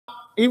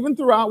even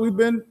throughout, we've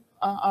been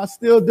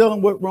still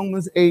dealing with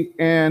Romans 8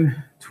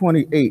 and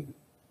 28.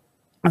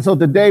 And so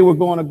today we're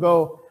going to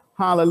go,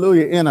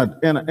 hallelujah, in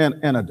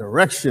a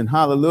direction,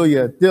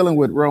 hallelujah, dealing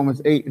with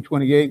Romans 8 and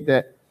 28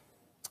 that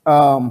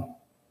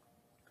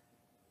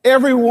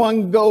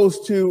everyone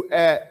goes to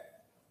at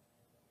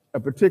a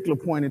particular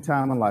point in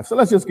time in life. So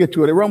let's just get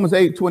to it. Romans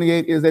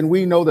 8:28 is, and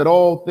we know that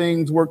all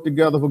things work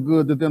together for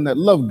good to them that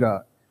love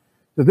God,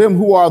 to them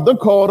who are the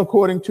called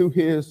according to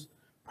his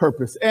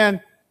purpose. And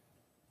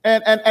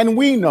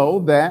we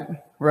know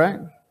that, right,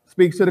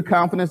 speaks to the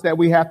confidence that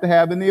we have to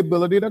have in the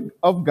ability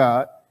of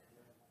God,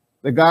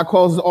 that God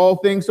causes all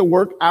things to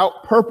work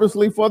out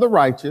purposely for the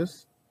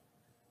righteous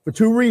for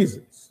two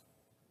reasons.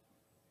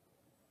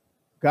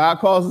 God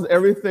causes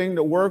everything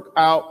to work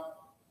out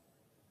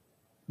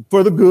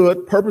for the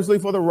good, purposely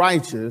for the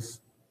righteous,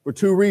 for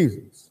two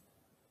reasons.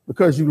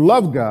 Because you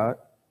love God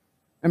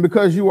and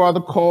because you are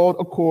the called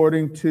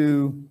according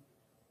to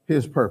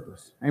his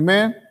purpose.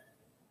 Amen?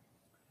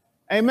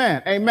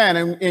 Amen. Amen.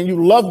 And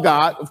you love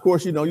God. Of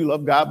course, you know you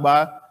love God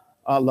by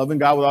loving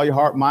God with all your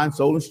heart, mind,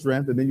 soul, and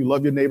strength. And then you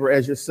love your neighbor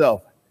as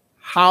yourself.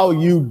 How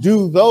you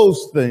do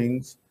those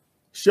things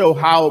show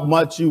how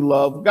much you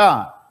love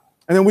God.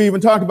 And then we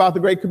even talked about the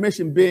Great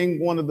Commission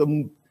being one of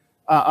the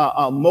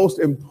most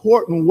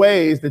important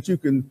ways that you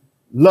can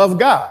love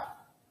God,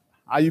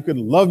 how you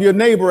can love your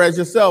neighbor as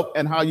yourself,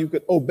 and how you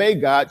could obey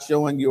God,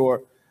 showing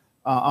your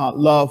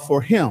love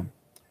for him.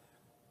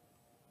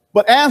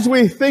 But as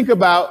we think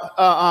about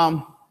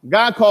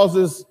God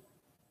causes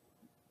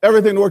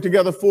everything to work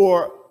together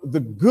for the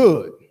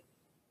good,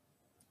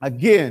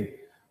 again,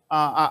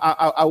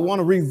 I want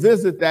to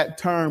revisit that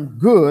term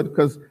good,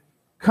 because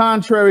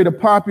contrary to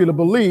popular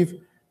belief,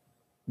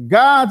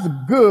 God's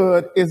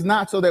good is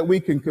not so that we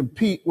can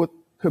compete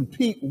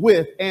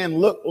with and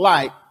look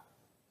like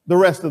the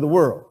rest of the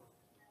world.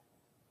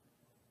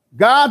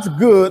 God's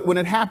good, when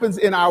it happens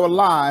in our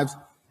lives,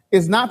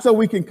 is not so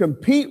we can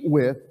compete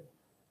with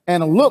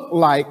and look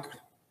like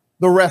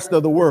the rest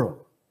of the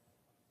world.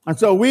 And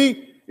so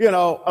we, a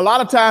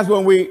lot of times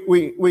when we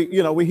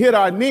hit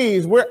our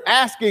knees, we're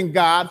asking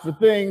God for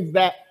things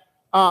that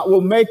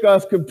will make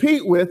us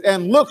compete with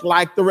and look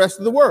like the rest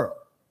of the world.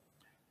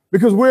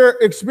 Because we're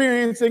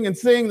experiencing and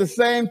seeing the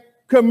same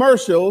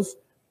commercials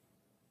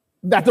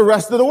that the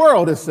rest of the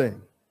world is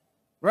seeing,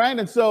 right?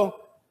 And so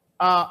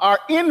our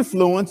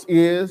influence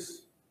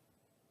is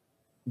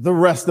the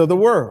rest of the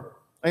world,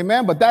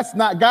 amen. But that's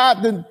not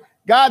God.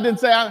 Didn't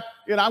say,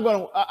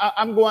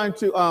 I'm going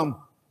to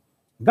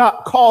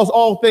God cause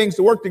all things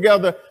to work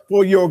together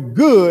for your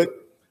good,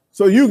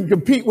 so you can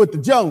compete with the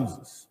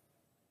Joneses,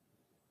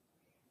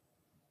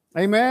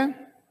 amen.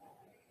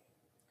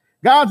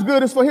 God's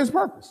good is for his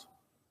purpose.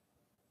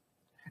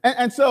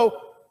 And so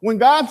when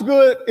God's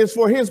good is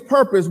for his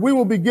purpose, we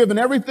will be given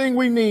everything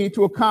we need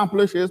to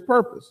accomplish his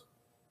purpose.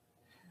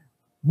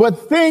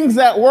 But things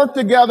that work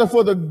together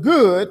for the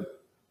good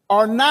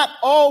are not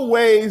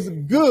always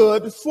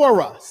good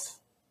for us.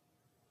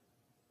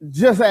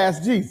 Just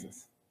ask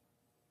Jesus.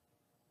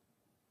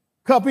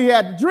 Cup he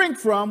had to drink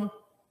from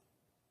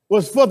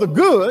was for the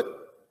good,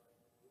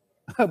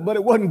 but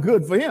it wasn't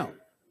good for him.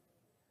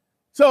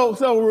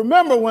 So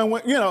remember when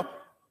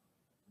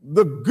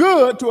the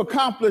good to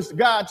accomplish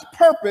God's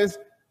purpose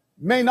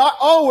may not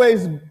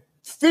always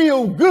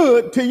feel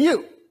good to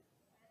you.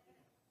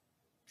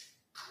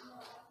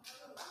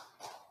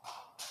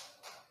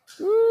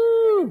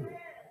 Ooh.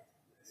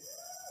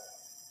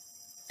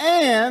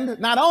 And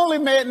not only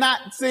may it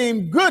not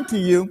seem good to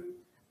you,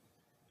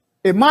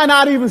 it might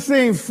not even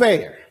seem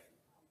fair.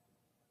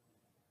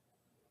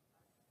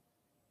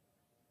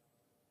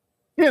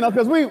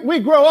 Because we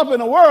grow up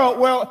in a world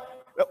where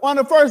one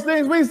of the first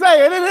things we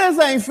say, this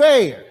ain't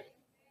fair.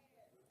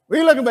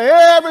 We're looking for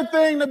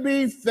everything to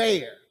be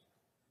fair.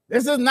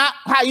 This is not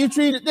how you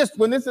treated this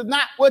one. This is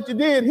not what you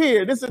did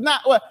here. This is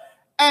not what,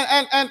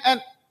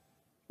 and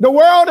the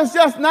world is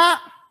just not.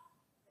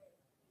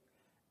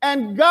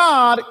 And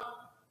God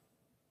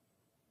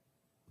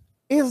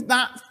is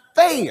not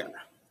fair.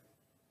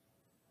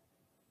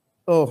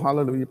 Oh,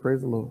 hallelujah.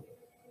 Praise the Lord.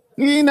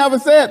 He never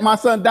said my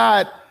son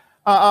died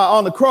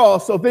on the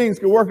cross so things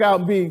could work out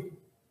and be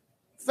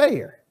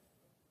fair.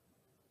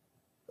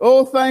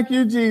 Oh, thank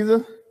you,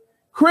 Jesus.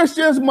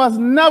 Christians must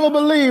never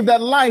believe that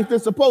life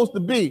is supposed to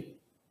be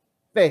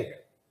fair.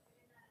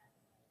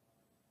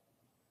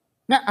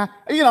 Now,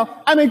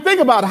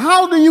 think about it.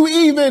 How do you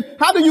even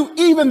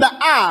the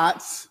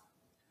odds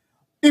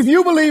if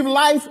you believe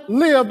life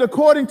lived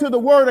according to the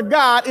word of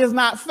God is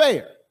not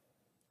fair?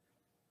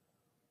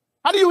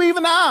 How do you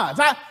even the odds?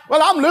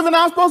 I'm living,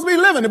 I'm supposed to be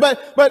living it, but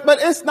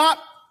it's not.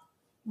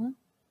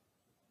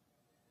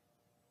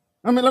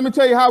 Let me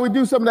tell you how we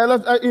do some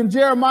of that. In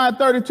Jeremiah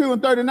 32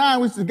 and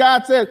 39, which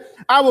God said,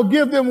 I will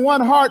give them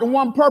one heart and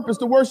one purpose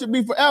to worship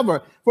me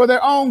forever, for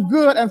their own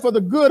good and for the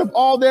good of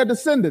all their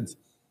descendants.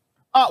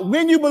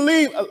 When you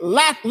believe,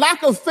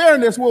 lack of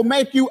fairness will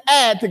make you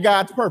add to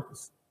God's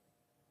purpose.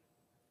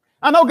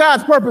 I know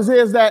God's purpose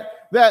is that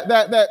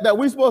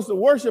we're supposed to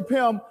worship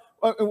him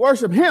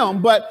worship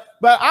him, but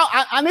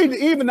I need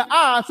to even the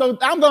odds, so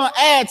I'm going to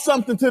add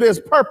something to this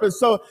purpose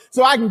so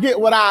I can get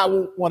what I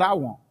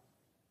want.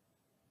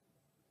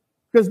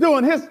 Because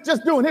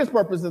just doing his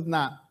purpose is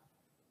not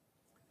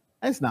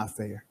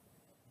fair.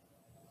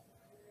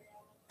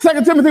 2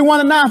 Timothy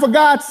 1:9, for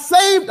God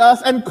saved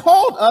us and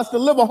called us to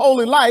live a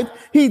holy life.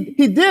 He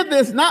did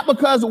this not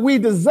because we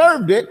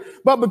deserved it,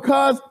 but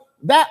because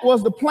that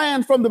was the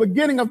plan from the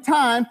beginning of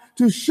time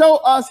to show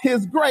us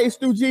his grace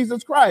through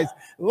Jesus Christ.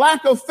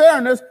 Lack of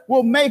fairness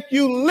will make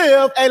you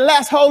live a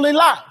less holy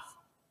life.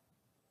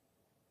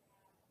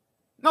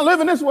 No,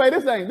 living this way,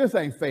 this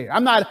ain't fair.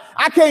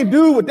 I can't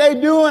do what they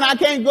doing. I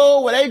can't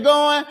go where they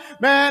going.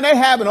 Man, they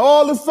having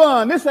all the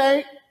fun. It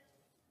ain't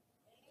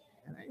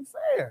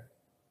fair.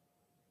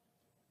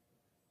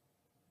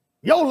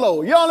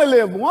 YOLO, you only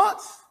live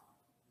once.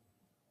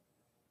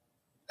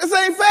 This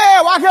ain't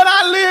fair. Why can't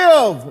I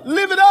live?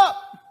 Live it up.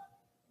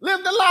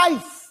 Live the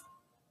life.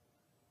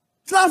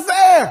 It's not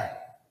fair.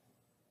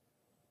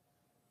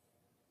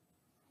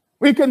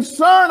 We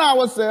concern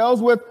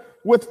ourselves with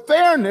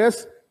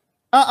fairness.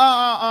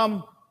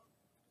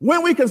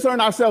 When we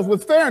concern ourselves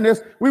with fairness,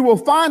 we will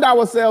find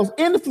ourselves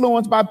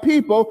influenced by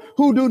people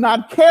who do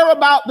not care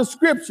about the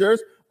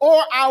scriptures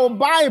or our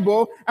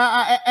Bible,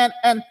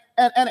 and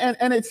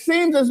it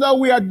seems as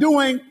though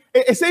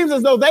it seems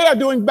as though they are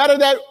doing better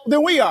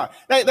than we are.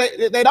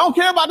 They don't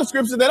care about the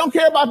scriptures, they don't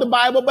care about the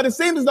Bible, but it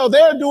seems as though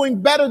they're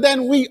doing better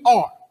than we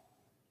are.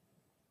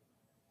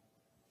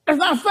 It's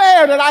not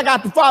fair that I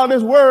got to follow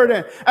this word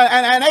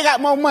and they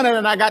got more money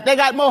than I got. They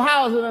got more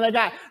houses than I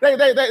got.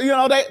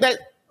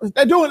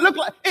 They're doing, look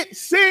like, it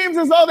seems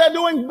as though they're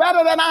doing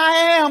better than I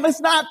am. It's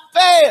not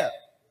fair.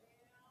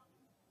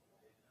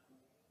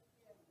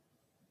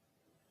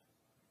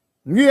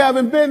 If you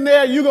haven't been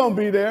there, you're going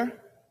to be there.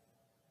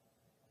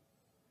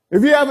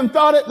 If you haven't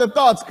thought it, the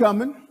thought's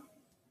coming.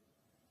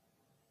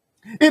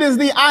 It is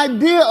the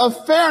idea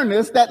of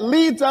fairness that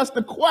leads us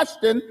to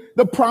question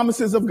the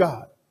promises of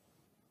God.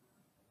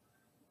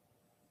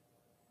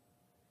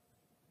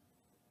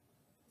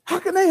 How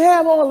can they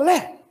have all of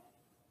that?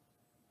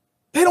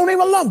 They don't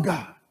even love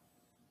God.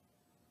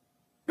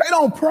 They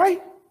don't pray.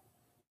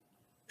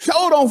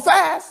 Sure don't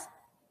fast.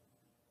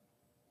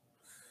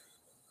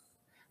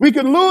 We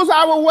can lose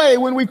our way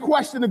when we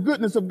question the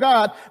goodness of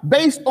God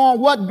based on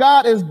what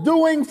God is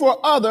doing for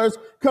others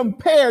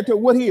compared to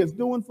what he is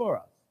doing for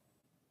us.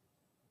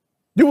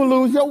 You will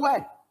lose your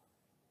way.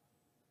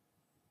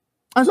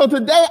 And so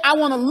today I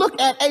want to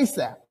look at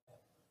Asaph.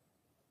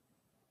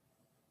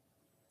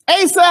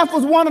 Asaph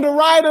was one of the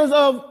writers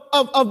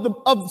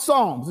of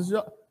Psalms.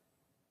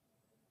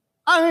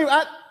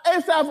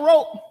 Asaph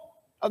wrote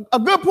a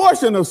good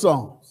portion of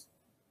Psalms.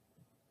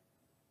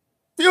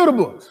 Few of the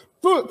books.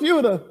 Few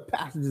of the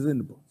passages in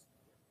the books.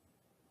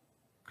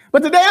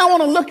 But today I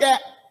want to look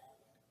at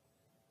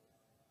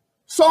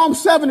Psalm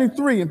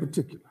 73 in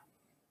particular.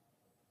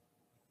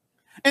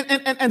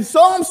 And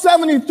Psalm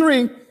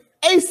 73,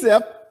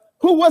 Asaph,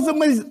 who was a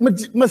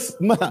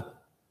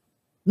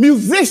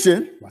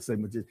musician, I say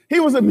magician, he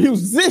was a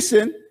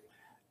musician,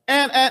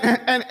 and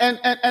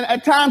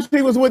at times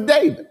he was with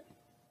David.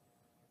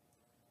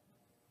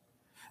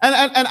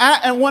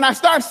 And when I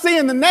start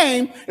seeing the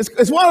name,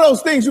 it's one of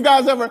those things you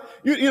guys ever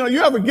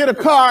get a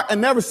car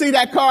and never see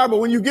that car, but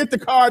when you get the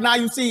car, now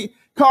you see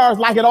cars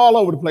like it all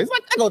over the place.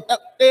 Like,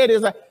 there it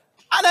is.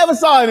 I never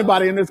saw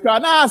anybody in this car.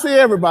 Now I see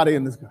everybody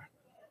in this car.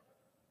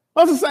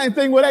 That's the same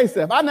thing with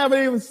Asaph. I never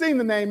even seen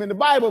the name in the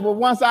Bible, but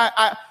once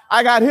I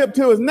got hip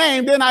to his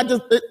name, then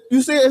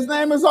you see his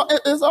name is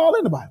all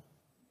in the Bible.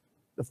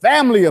 The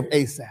family of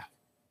Asaph.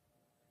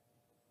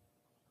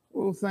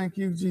 Oh, thank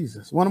you,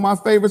 Jesus. One of my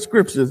favorite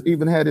scriptures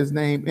even had his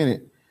name in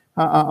it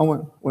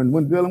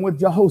when dealing with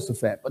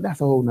Jehoshaphat, but that's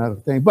a whole nother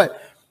thing.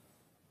 But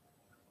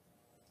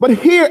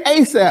here,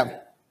 Asaph,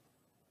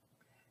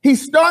 he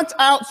starts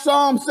out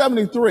Psalm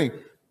 73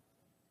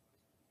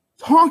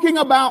 talking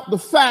about the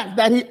fact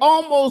that he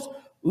almost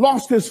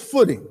lost his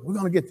footing. We're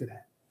going to get to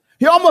that.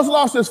 He almost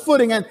lost his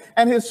footing and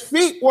his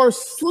feet were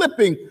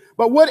slipping.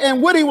 But what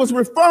he was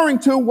referring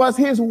to was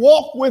his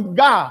walk with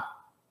God.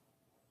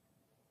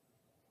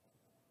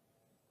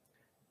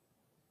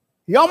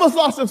 He almost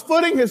lost his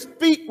footing. His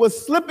feet were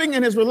slipping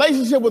in his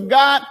relationship with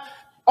God,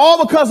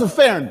 all because of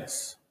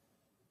fairness.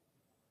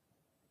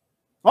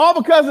 All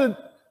because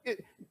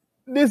it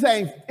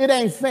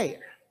ain't fair.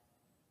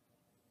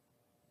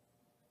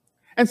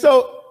 And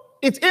so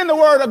it's in the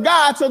word of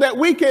God so that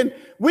we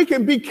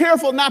can be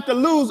careful not to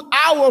lose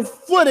our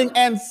footing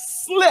and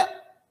slip.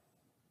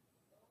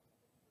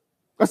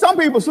 Because some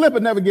people slip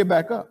and never get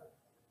back up.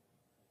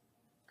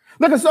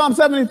 Look at Psalm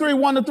 73,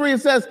 1-3.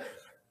 It says,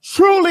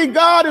 truly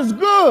God is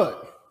good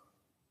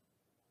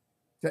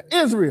to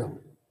Israel,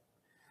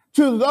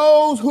 to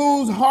those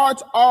whose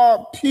hearts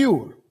are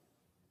pure.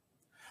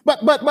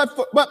 But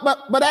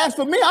as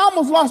for me, I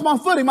almost lost my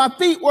footing. My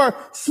feet were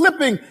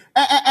slipping,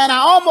 and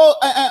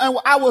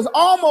I was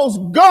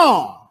almost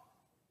gone.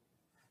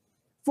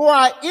 For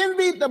I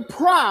envied the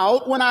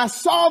proud when I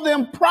saw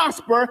them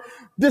prosper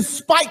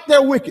despite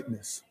their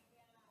wickedness.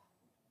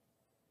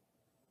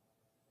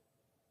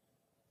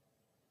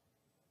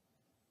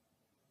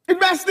 It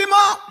messed him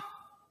up.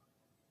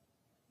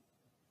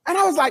 And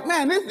I was like,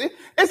 man,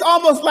 it's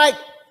almost like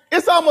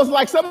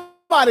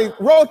somebody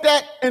wrote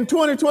that in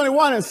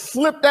 2021 and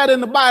slipped that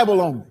in the Bible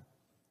on me.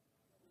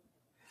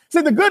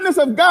 See, the goodness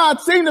of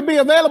God seemed to be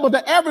available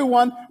to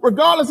everyone,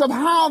 regardless of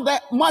how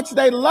that much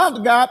they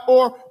loved God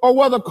or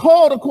whether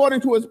called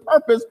according to his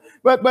purpose.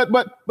 But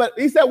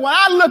he said, when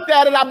I looked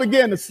at it, I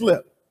began to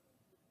slip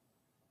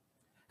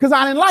because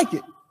I didn't like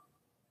it.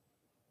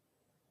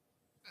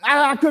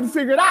 I couldn't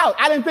figure it out.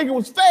 I didn't think it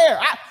was fair.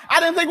 I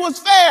didn't think it was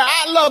fair.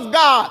 I love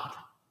God.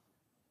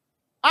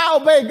 I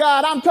obey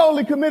God. I'm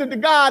totally committed to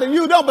God, and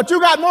you don't, but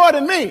you got more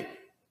than me,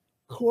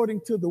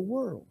 according to the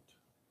world.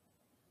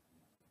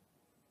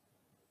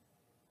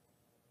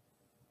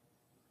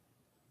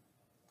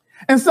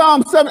 In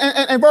Psalm 7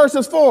 and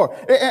verses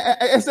 4,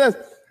 it says,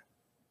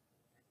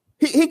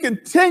 he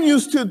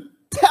continues to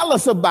tell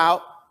us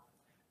about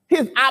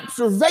his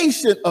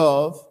observation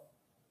of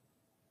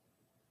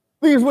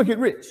these wicked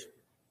rich.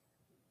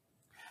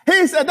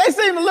 He said they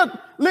seem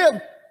to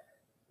live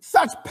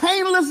such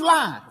painless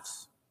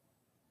lives.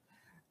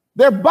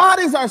 Their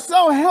bodies are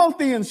so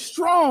healthy and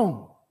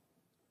strong.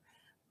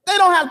 They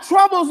don't have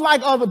troubles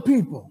like other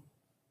people.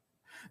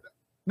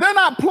 They're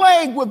not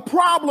plagued with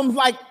problems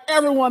like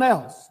everyone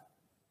else.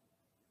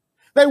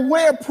 They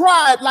wear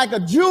pride like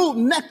a jeweled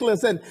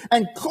necklace and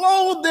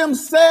clothe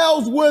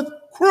themselves with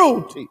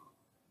cruelty.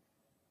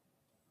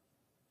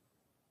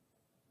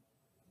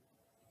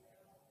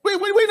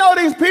 We know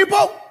these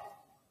people.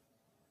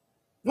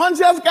 One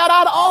just got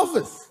out of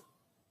office.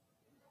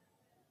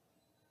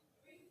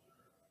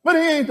 But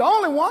he ain't the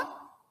only one.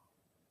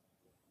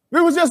 We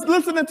was just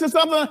listening to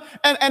something,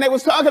 and it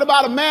was talking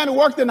about a man who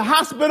worked in the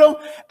hospital,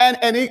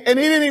 and he didn't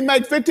even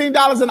make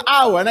 $15 an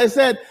hour. And they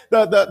said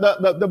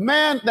the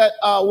man that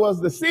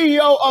was the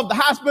CEO of the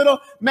hospital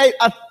made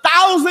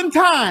 1,000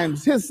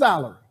 times his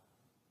salary.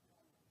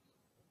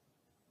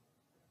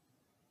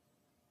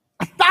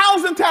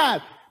 1,000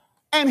 times.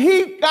 And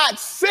he got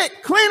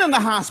sick cleaning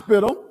the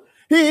hospital.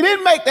 He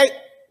didn't make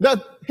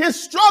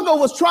his struggle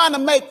was trying to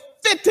make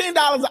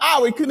 $15 an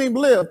hour. He couldn't even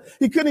live.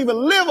 He couldn't even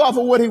live off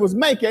of what he was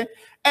making.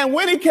 And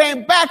when he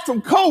came back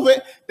from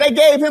COVID, they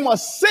gave him a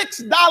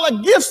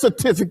 $6 gift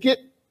certificate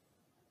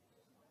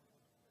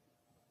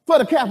for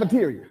the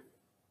cafeteria.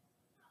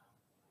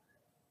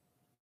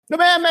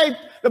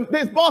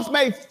 His boss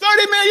made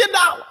 $30 million.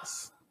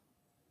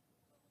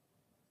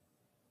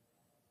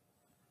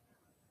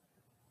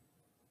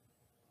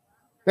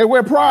 They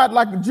wear pride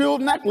like a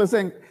jeweled necklace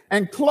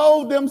and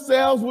clothe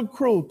themselves with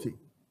cruelty.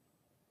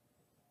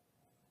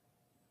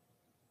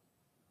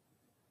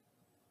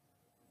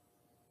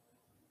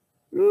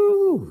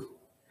 Ooh.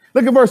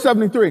 Look at verse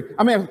 73.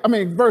 I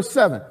mean, verse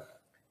 7.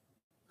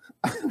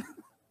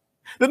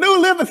 The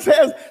New Living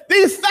says,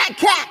 these fat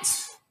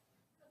cats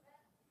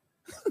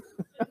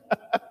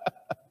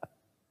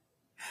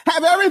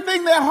have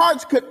everything their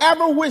hearts could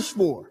ever wish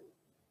for.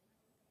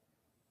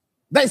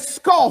 They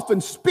scoff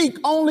and speak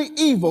only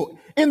evil.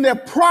 In their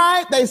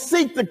pride, they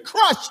seek to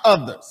crush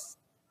others.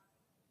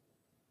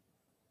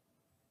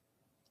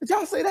 Did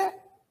y'all see that?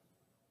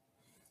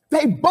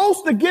 They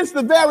boast against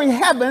the very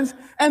heavens,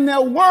 and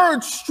their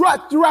words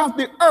strut throughout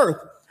the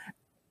earth.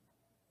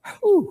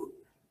 Whew.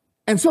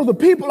 And so the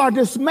people are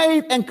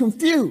dismayed and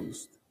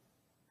confused,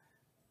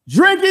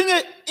 drinking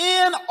it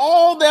in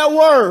all their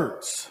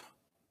words.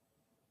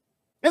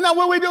 Isn't that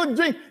what we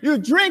do? You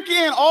drink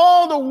in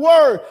all the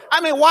word. I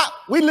mean, why?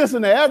 We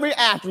listen to every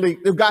athlete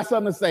who got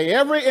something to say,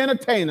 every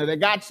entertainer that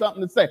got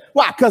something to say.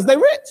 Why? Because they're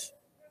rich.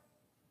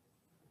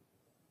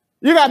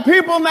 You got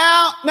people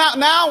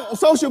now,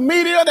 social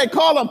media, they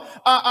call them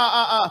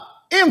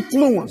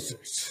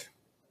influencers.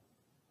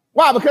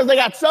 Why? Because they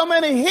got so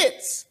many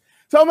hits,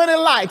 so many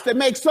likes. They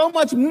make so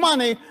much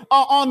money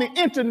on the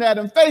internet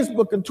and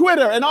Facebook and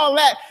Twitter and all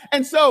that.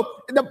 And so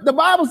the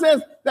Bible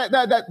says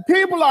that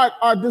people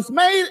are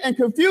dismayed and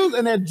confused,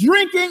 and they're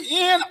drinking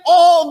in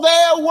all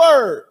their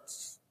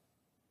words.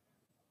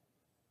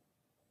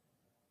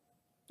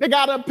 They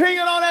got an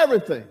opinion on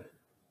everything.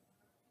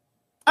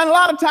 And a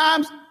lot of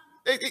times,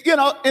 you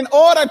know, in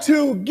order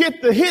to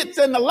get the hits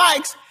and the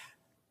likes,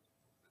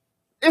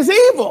 it's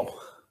evil.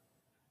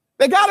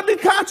 They got to be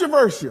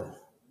controversial.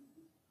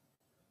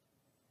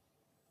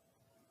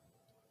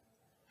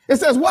 It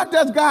says, what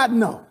does God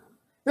know?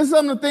 This is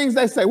some of the things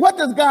they say. What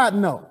does God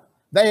know?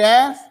 They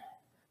ask.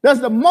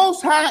 Does the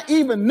Most High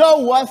even know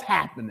what's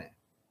happening?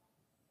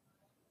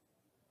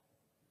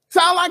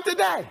 Sound like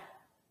today.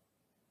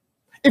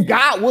 If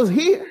God was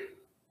here,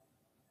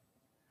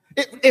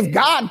 if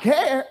God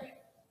cared,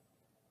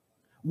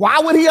 why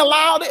would he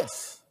allow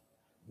this?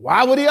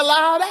 Why would he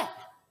allow that?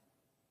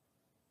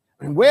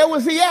 And where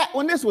was he at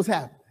when this was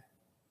happening?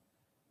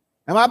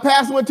 And my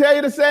pastor would tell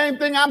you the same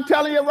thing I'm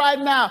telling you right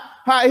now.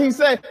 He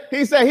said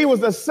he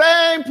was the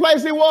same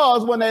place he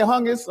was when they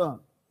hung his son.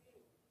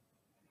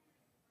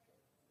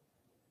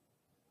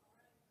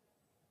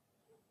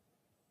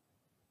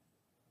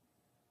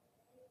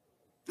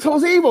 So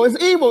it's evil.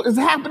 It's evil. It's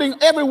happening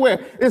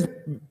everywhere.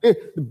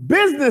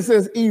 Business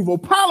is evil.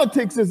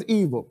 Politics is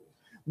evil.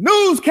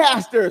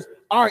 Newscasters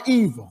are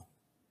evil.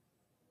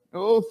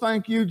 Oh,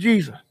 thank you,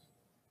 Jesus.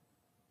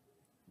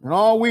 And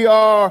all we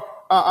are,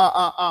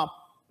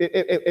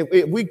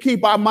 if we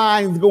keep our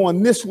minds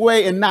going this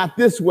way and not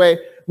this way,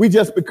 we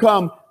just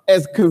become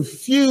as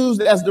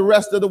confused as the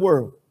rest of the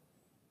world.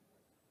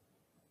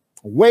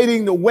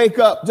 Waiting to wake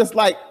up, just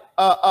like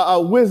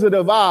a Wizard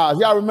of Oz.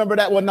 Y'all remember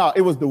that one? No,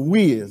 it was the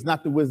Wiz,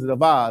 not the Wizard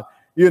of Oz.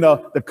 You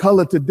know, the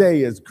color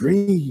today is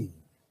green.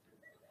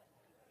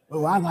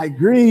 Oh, I like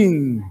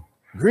green.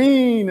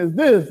 Green is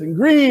this and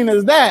green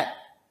is that.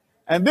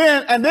 And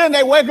then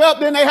they wake up,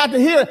 then they have to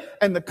hear,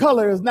 and the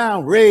color is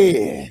now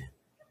red.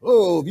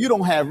 Oh, if you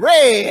don't have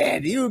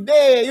red, you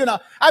dead, you know.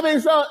 I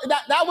mean, so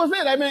that was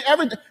it. I mean,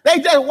 everything. They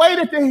just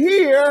waited to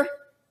hear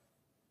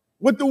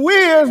what the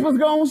Wiz was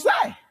going to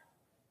say.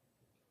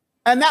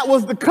 And that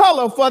was the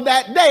color for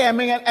that day. I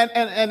mean, and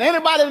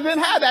anybody that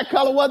didn't have that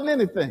color wasn't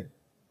anything.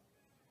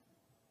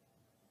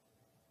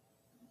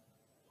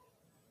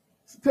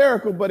 It's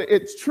hysterical, but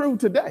it's true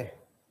today.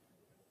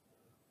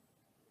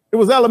 It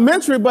was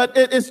elementary, but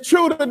it's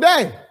true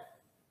today.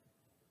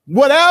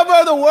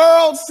 Whatever the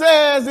world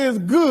says is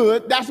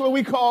good, that's what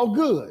we call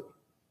good.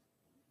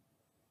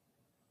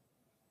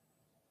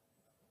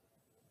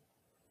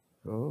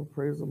 Oh,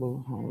 praise the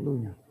Lord.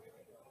 Hallelujah.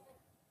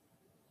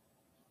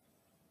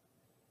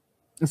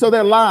 And so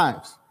their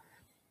lives,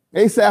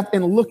 Asaph,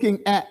 in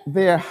looking at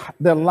their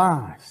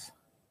lives.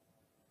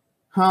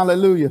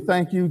 Hallelujah.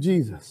 Thank you,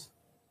 Jesus.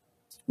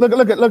 Look,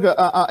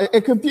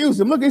 it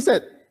confused him. Look, he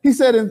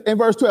said in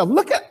verse 12,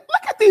 look at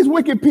these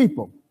wicked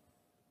people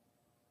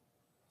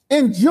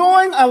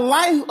enjoying a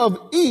life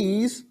of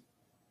ease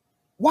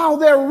while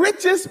their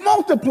riches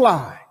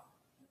multiply.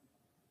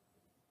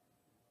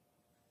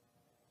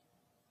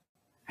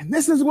 And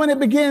this is when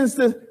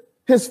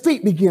his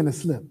feet begin to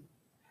slip.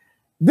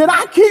 Did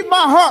I keep my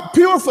heart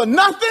pure for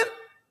nothing?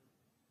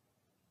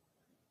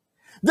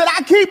 Did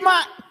I keep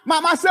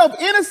myself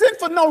innocent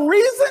for no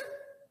reason?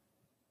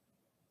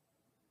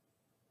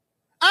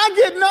 I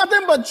get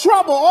nothing but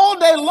trouble all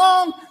day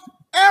long.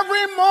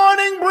 Every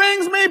morning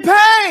brings me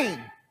pain.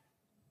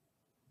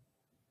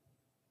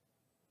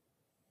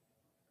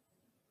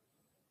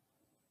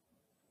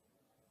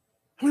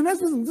 I mean,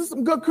 there's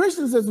some good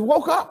Christians that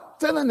woke up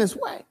feeling this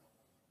way.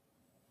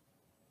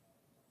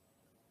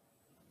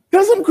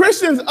 There's some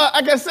Christians,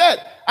 like I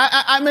said,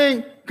 I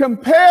mean,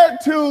 compared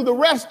to the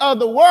rest of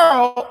the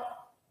world,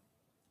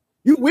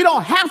 we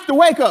don't have to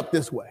wake up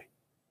this way.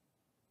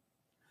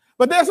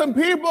 But there's some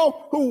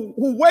people who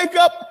wake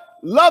up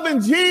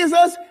loving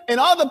Jesus in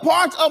other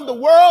parts of the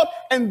world,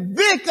 and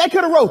they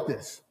could have wrote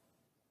this.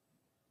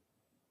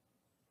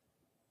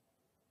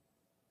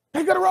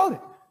 They could have wrote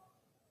it.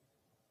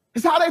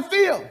 It's how they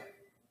feel.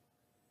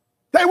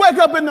 They wake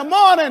up in the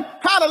morning,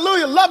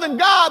 hallelujah, loving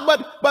God,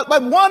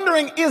 but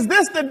wondering, is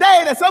this the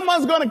day that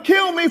someone's going to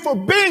kill me for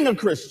being a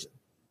Christian?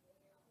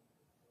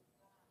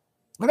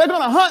 Are they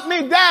going to hunt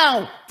me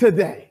down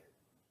today?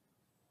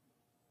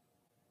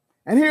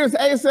 And here's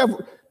Asaph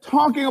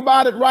talking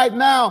about it right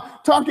now,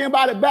 talking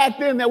about it back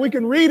then, that we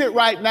can read it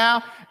right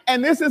now.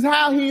 And this is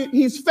how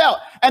he's felt.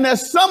 And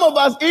there's some of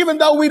us, even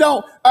though we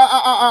don't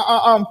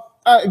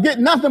get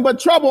nothing but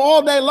trouble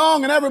all day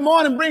long and every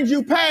morning brings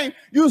you pain,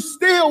 you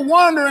still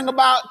wondering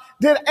about,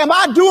 am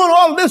I doing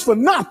all of this for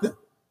nothing?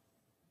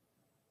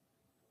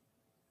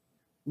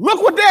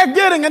 Look what they're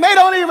getting, and they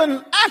don't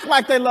even act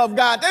like they love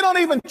God. They don't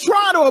even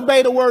try to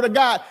obey the word of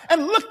God.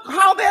 And look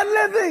how they're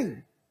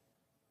living.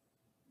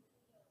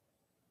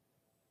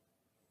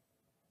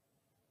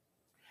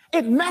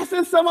 It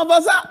messes some of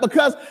us up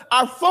because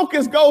our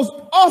focus goes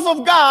off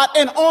of God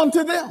and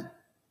onto them.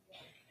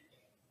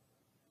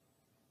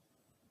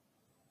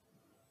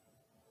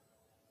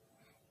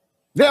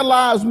 Their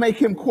lives make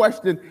him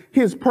question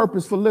his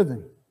purpose for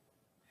living.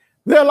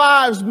 Their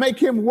lives make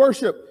him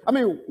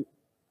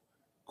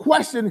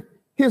question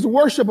his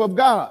worship of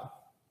God.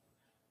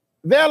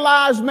 Their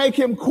lives make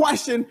him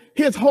question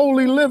his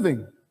holy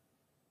living.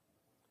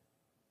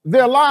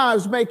 Their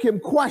lives make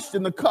him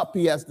question the cup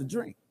he has to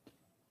drink.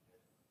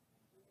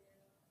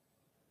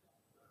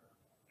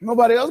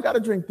 Nobody else got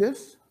to drink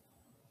this.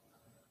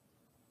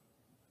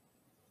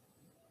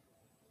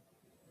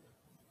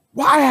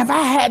 Why have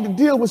I had to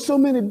deal with so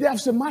many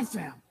deaths in my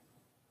family?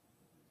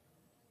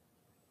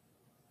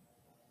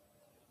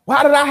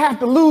 Why did I have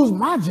to lose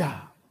my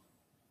job?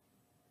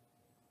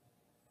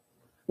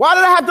 Why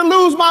did I have to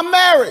lose my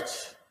marriage?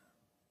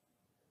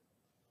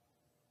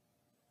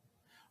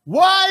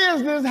 Why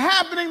is this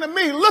happening to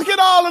me? Look at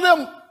all of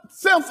them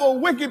sinful,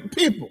 wicked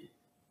people.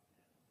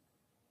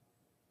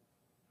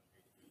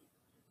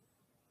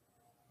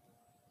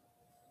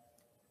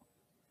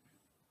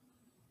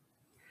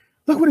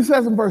 Look what he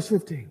says in verse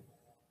 15.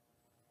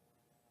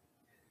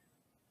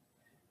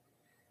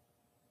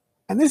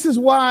 And this is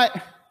why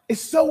it's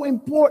so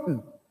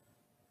important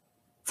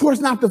for us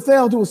not to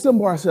fail to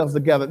assemble ourselves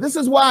together. This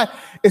is why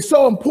it's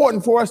so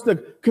important for us to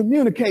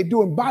communicate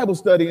during Bible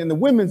study in the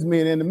women's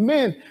meeting and the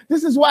men.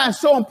 This is why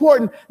it's so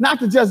important not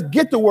to just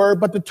get the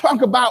word, but to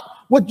talk about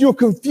what you're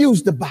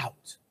confused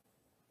about.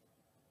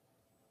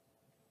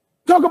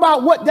 Talk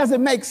about what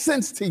doesn't make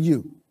sense to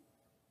you.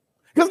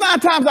 Because 9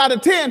 times out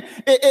of 10,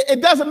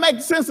 it doesn't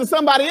make sense to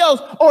somebody else,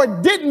 or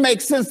it didn't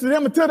make sense to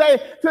them until they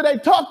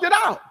talked it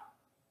out.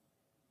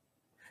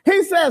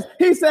 He says,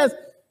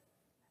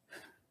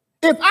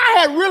 if I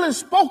had really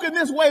spoken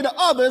this way to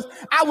others,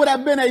 I would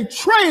have been a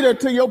traitor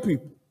to your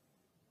people.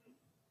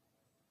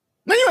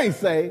 Now, you ain't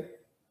saved.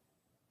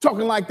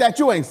 Talking like that,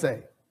 you ain't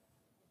saved.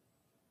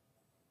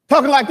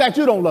 Talking like that,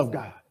 you don't love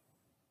God.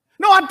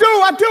 No, I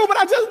do, but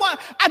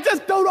I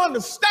just don't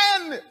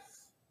understand this.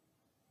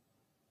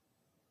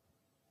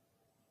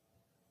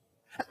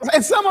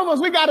 And some of us,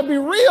 we got to be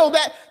real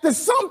that there's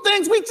some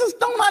things we just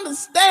don't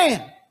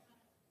understand.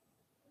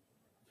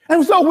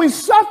 And so we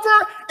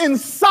suffer in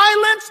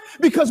silence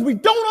because we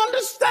don't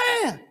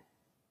understand.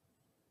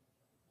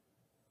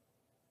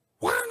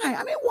 Why?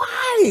 I mean,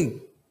 why?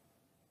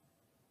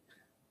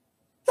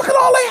 Look at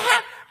all they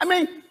have. I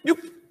mean,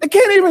 they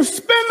can't even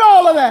spend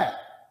all of that.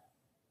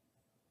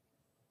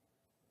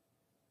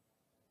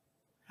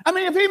 I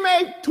mean, if he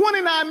made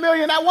 29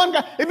 million, that one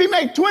guy, if he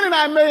made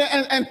 29 million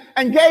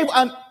and gave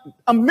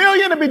a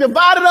million to be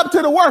divided up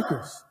to the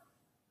workers,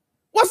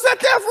 what's the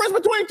difference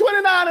between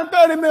 29 and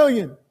 30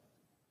 million?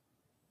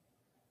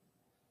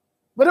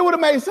 But it would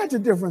have made such a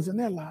difference in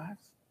their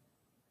lives.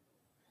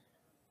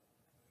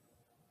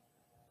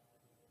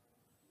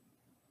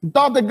 He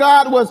thought that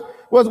God was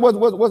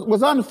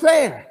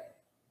unfair.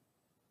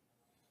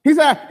 He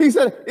said,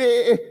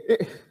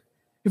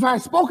 if I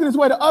had spoken this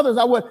way to others,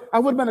 I would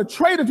have been a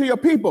traitor to your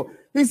people.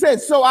 He said,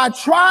 so I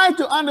tried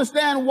to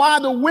understand why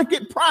the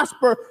wicked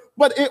prosper,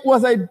 but it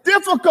was a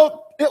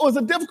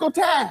difficult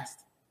task.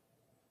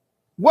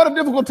 What a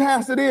difficult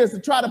task it is to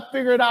try to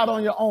figure it out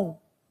on your own.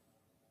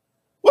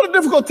 What a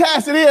difficult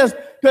task it is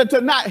to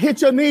not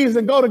hit your knees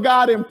and go to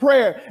God in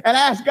prayer and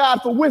ask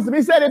God for wisdom.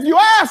 He said, if you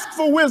ask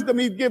for wisdom,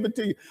 he'd give it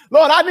to you.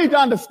 Lord, I need to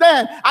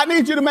understand. I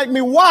need you to make me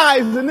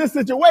wise in this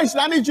situation.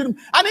 I need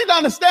to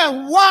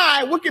understand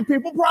why wicked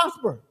people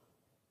prosper.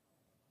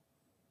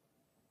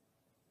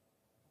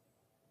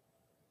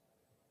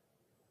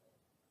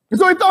 And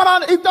so he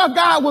thought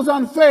God was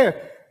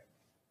unfair,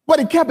 but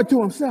he kept it to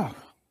himself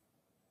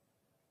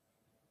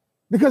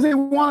because he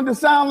wanted to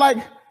sound like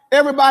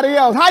everybody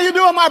else. How you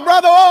doing, my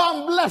brother? Oh,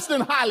 I'm blessed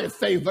and highly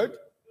favored.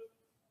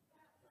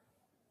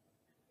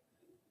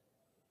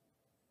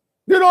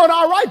 You're doing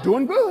all right,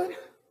 doing good.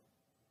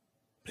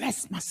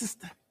 Bless, my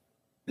sister.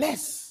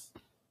 Bless.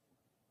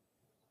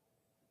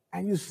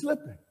 And you're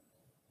slipping.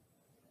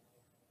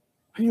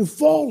 And you're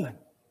falling.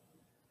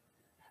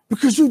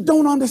 Because you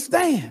don't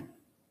understand.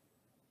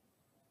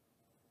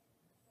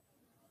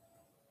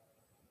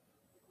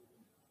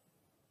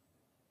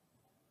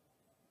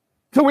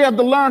 So we have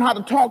to learn how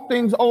to talk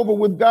things over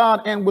with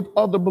God and with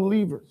other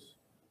believers.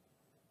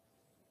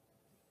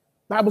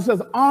 The Bible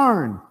says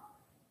iron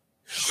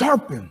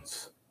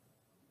sharpens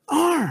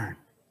iron.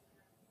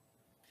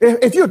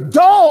 If you're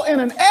dull in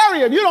an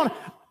area,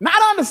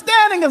 not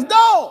understanding is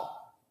dull.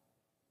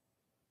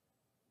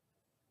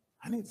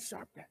 I need to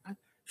sharpen that.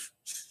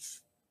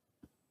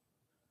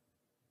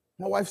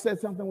 My wife said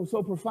something that was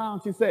so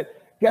profound. She said,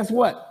 guess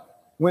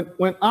what?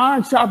 When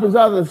iron sharpens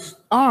other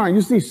iron,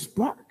 you see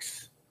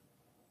sparks.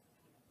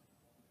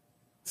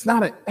 It's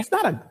not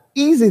an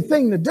easy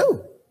thing to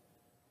do.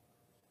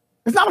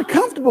 It's not a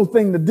comfortable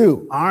thing to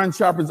do. Iron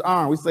sharpens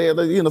iron. We say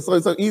it,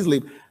 so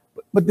easily.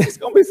 But there's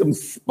going to be some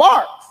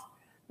sparks.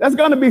 There's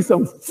going to be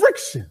some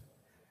friction.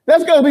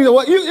 There's going to be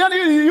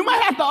you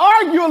might have to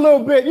argue a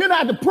little bit. You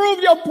have to prove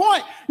your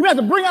point. You have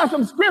to bring out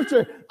some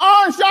scripture.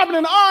 Iron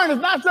sharpening iron is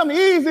not some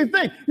easy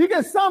thing. You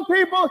get some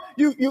people,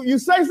 you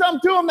say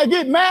something to them, they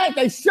get mad,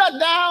 they shut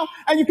down,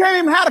 and you can't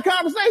even have a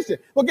conversation.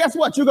 Well, guess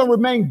what? You're going to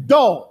remain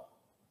dull.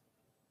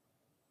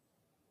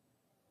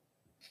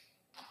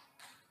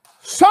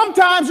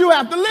 Sometimes you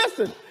have to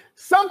listen.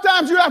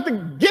 Sometimes you have to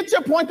get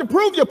your point to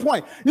prove your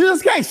point. You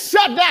just can't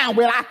shut down.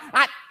 Well,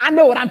 I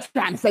know what I'm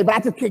trying to say, but I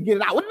just can't get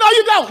it out. Well, no,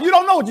 you don't. You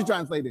don't know what you're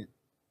trying to say then.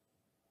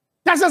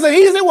 That's just an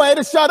easy way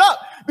to shut up.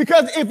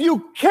 Because if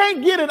you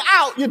can't get it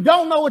out, you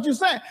don't know what you're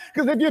saying.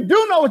 Because if you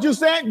do know what you're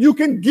saying, you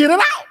can get it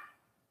out.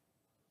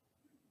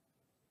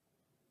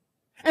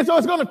 And so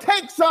it's going to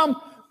take some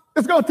time.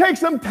 It's going to take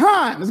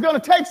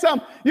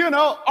some,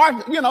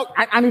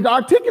 I need to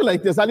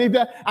articulate this. I need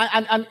to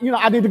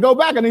go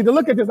back. I need to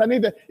look at this. I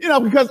need to,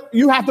 because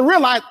you have to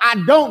realize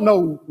I don't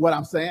know what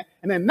I'm saying.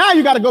 And then now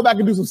you got to go back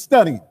and do some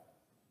studying.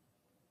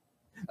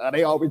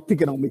 They always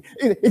picking on me.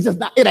 It's just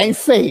not, it ain't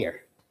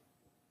fair.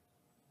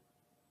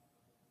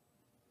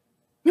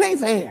 It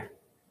ain't fair.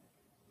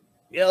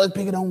 Yeah, let's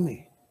pick it on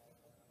me.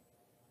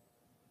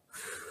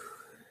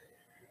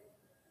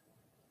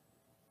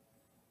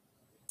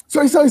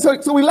 So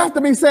we left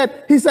him. He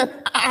said,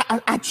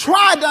 I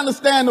tried to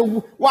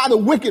understand why the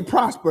wicked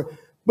prosper,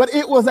 but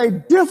it was a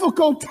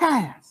difficult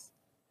task.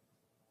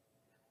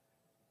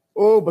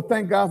 Oh, but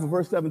thank God for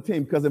verse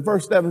 17, because in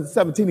verse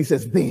 17, he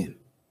says, then.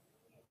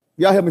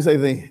 Y'all help me say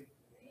then.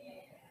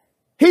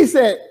 He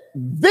said,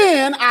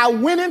 then I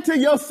went into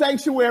your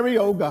sanctuary,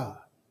 oh God.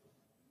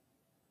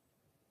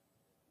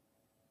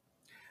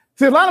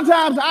 See, a lot of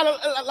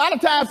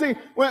times, see,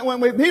 when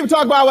people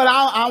talk about, well,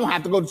 I don't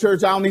have to go to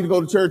church, I don't need to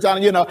go to church, I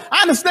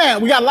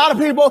understand. We got a lot of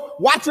people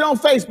watching on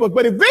Facebook,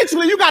 but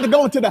eventually you got to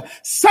go into the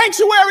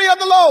sanctuary of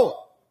the Lord.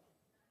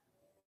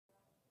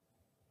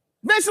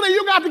 Eventually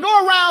you got to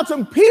go around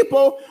some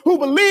people who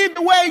believe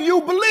the way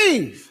you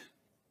believe.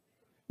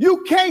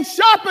 You can't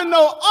sharpen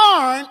no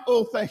iron.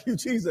 Oh, thank you,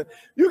 Jesus.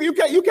 You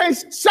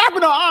can't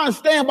sharpen no iron,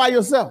 stand by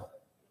yourself.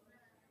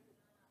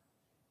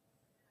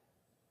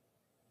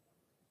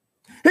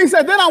 He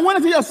said, then I went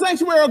into your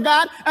sanctuary, oh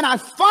God, and I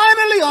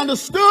finally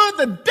understood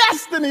the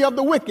destiny of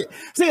the wicked.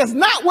 See, it's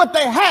not what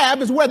they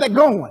have, it's where they're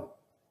going.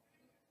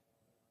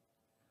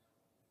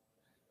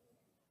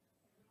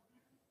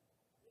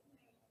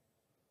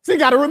 See, you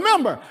got to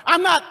remember,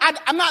 I'm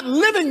not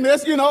living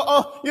this, we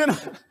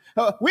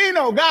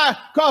know God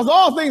caused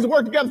all things to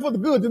work together for the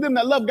good to them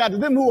that love God, to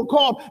them who are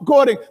called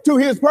according to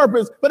his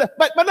purpose. But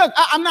look,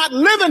 I'm not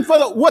living for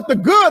what the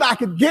good I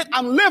could get.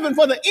 I'm living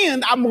for the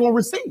end I'm going to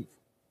receive.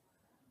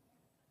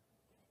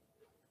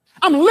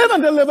 I'm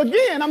living to live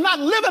again. I'm not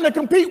living to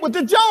compete with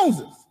the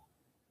Joneses.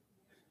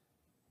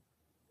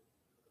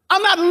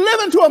 I'm not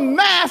living to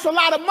amass a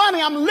lot of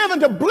money. I'm living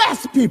to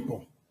bless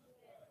people.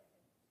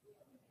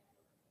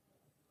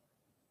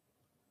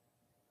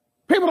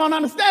 People don't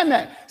understand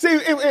that. See,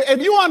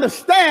 if you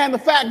understand the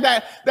fact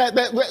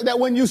that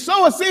when you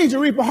sow a seed, you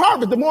reap a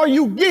harvest, the more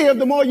you give,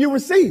 the more you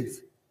receive.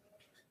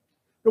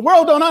 The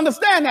world don't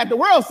understand that. The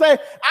world say,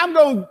 I'm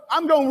going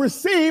to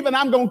receive and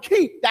I'm going to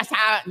keep. That's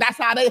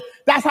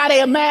how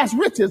they amass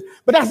riches.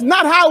 But that's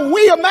not how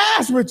we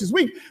amass riches.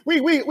 We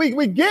give.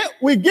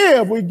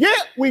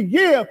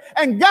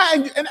 And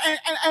God,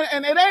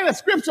 and it ain't a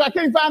scripture I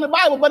can't find in the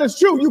Bible, but it's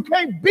true. You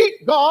can't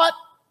beat God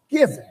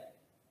given.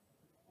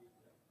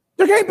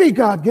 You can't beat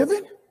God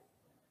given.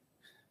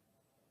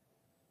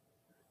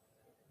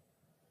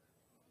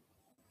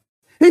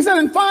 He said,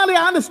 and finally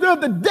I understood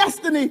the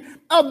destiny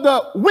of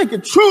the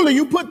wicked. Truly,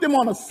 you put them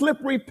on a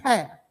slippery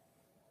path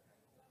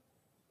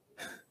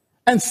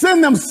and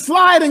send them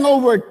sliding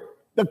over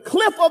the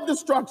cliff of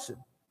destruction.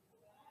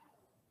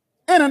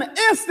 In an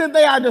instant,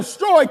 they are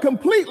destroyed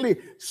completely,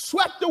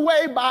 swept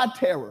away by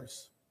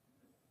terrors.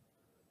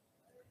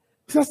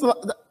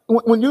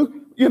 When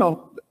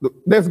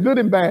there's good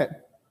and bad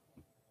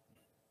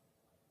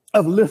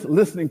of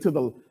listening to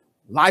the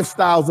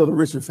lifestyles of the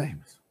rich and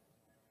famous.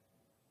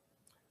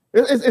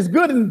 It's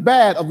good and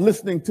bad of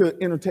listening to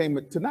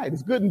entertainment tonight.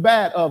 It's good and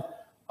bad of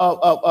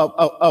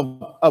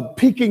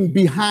peeking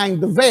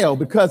behind the veil,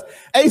 because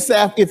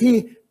Asaph, if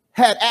he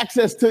had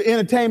access to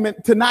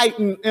entertainment tonight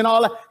and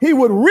all that, he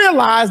would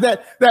realize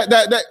that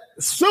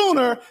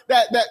sooner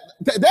that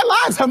their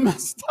lives are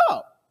messed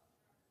up.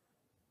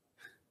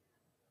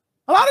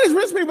 A lot of these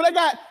rich people,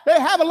 they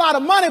have a lot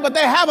of money, but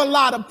they have a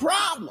lot of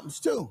problems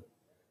too.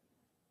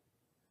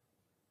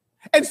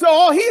 And so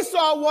all he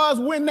saw was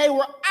when they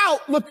were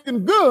out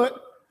looking good,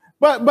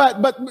 but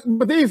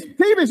these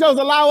TV shows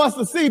allow us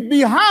to see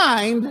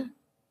behind.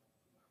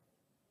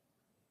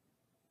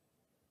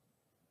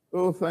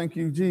 Oh, thank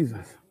you,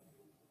 Jesus.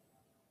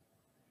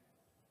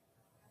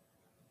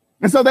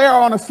 And so they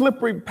are on a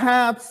slippery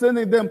path,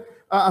 sending them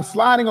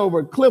sliding over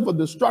a cliff of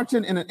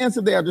destruction. In an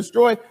instant, they are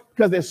destroyed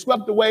because they're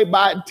swept away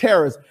by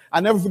terrorists.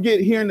 I never forget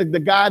hearing the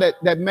guy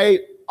that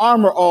made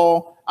Armor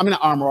All. I mean,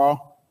 not Armor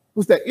All.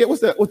 What's that? Yeah,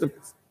 what's the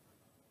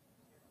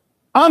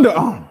Under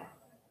Armour.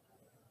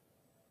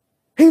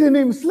 He didn't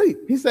even sleep.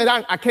 He said,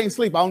 I can't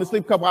sleep. I only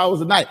sleep a couple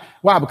hours a night.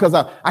 Why? Because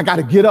I got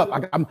to get up.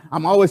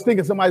 I'm always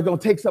thinking somebody's going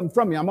to take something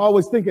from me. I'm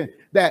always thinking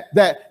that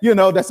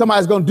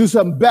somebody's going to do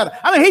something better.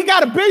 I mean, he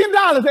got $1 billion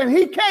and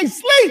he can't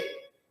sleep.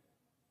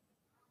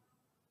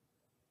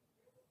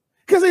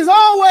 Because he's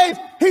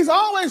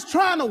always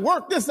trying to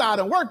work this out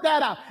and work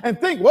that out and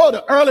think, well,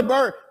 the early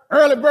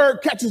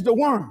bird catches the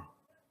worm.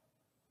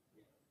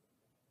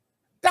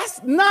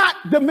 That's not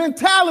the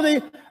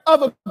mentality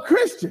of a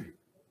Christian.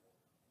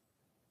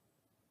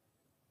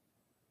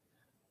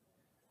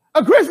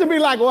 A Christian be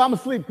like, well, I'm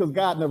asleep because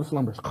God never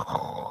slumbers.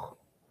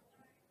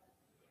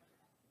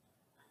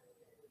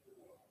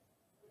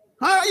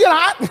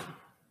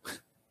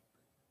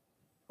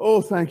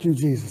 Oh, thank you,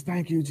 Jesus.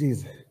 Thank you,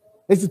 Jesus.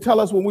 They used to tell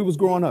us when we was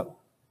growing up,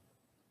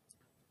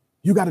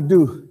 you got to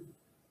do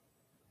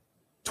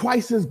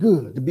twice as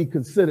good to be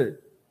considered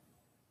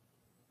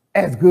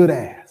as good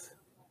as.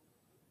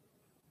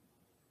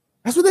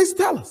 That's what they used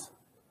to tell us.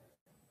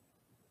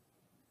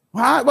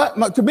 Well,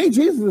 but to me,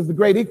 Jesus is the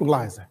great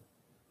equalizer.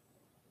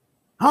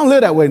 I don't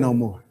live that way no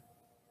more.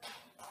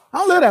 I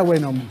don't live that way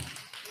no more.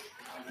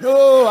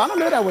 No, I don't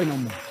live that way no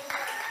more.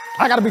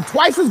 I got to be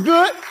twice as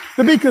good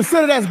to be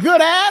considered as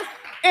good as,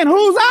 in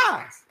whose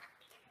eyes?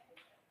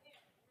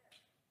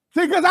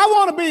 See, because I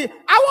want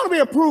to be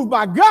approved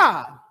by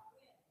God.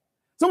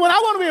 So when I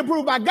want to be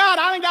approved by God,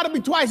 I ain't got to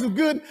be twice as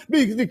good,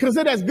 be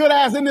considered as good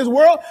as in this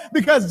world,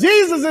 because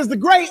Jesus is the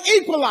great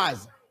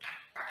equalizer.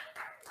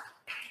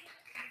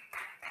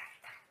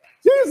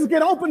 Jesus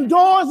can open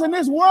doors in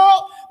this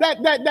world that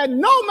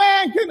no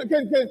man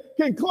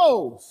can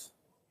close.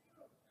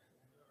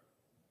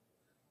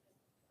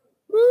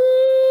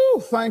 Woo,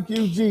 thank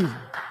you, Jesus.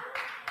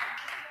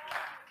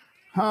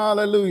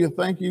 Hallelujah.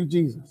 Thank you,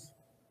 Jesus.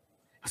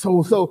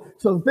 So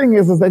the thing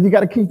is that you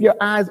got to keep your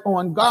eyes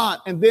on God.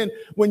 And then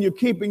when you're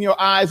keeping your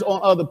eyes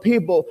on other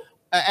people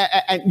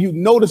and you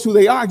notice who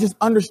they are, just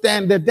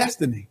understand their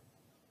destiny.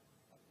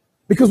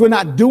 Because we're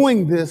not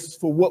doing this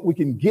for what we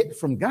can get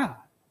from God.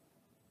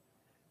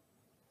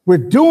 We're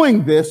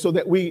doing this so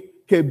that we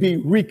can be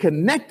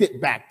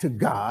reconnected back to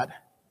God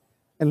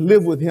and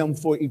live with him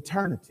for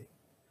eternity.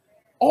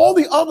 All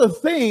the other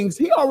things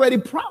he already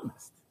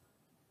promised.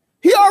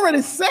 He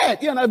already said,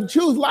 if you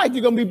choose life,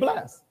 you're going to be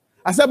blessed.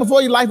 I said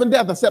before you life and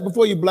death. I said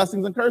before you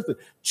blessings and curses.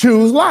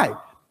 Choose life.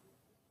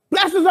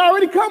 Blessings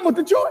already come with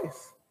the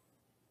choice.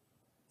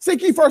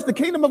 Seek ye first the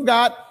kingdom of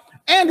God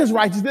and his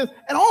righteousness,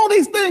 and all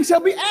these things shall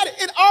be added.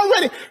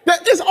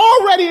 It's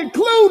already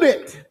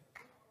included.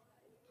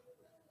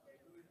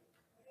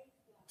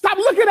 Stop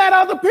looking at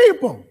other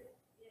people.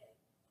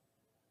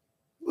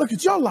 Look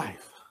at your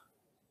life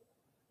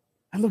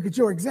and look at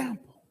your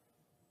example.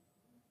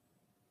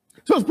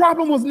 So his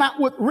problem was not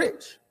with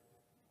rich.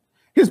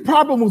 His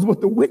problem was with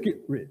the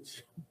wicked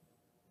rich.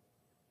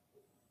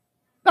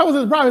 That was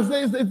his problem.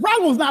 His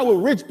problem was not with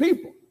rich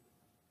people.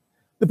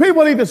 The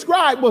people he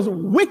described was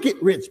wicked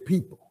rich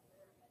people.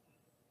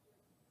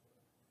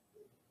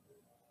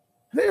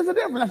 There's a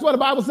difference. That's what the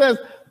Bible says.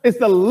 It's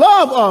the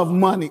love of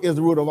money is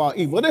the root of all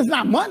evil. It's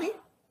not money.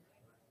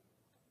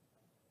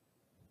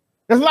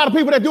 There's a lot of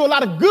people that do a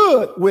lot of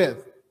good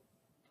with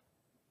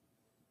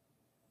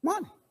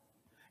money.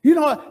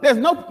 There's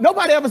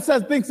nobody ever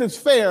thinks it's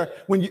fair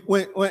when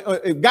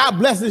God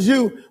blesses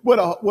you with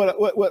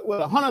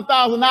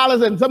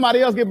 $100,000 and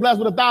somebody else gets blessed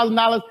with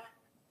 $1,000.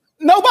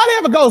 Nobody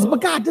ever goes,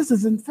 but God, this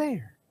isn't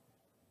fair.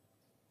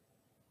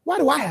 Why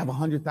do I have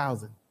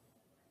 100,000?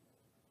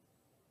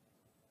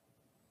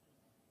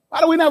 Why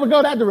do we never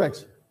go that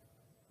direction?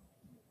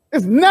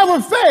 It's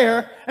never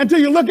fair until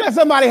you look at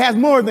somebody who has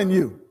more than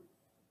you.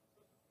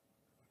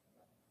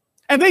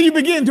 And then you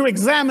begin to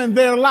examine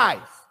their life.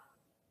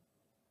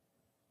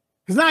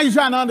 Because now you're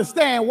trying to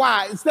understand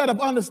why, instead of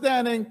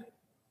understanding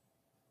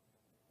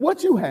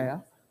what you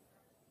have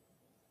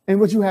and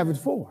what you have it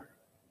for.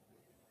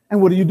 And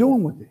what are you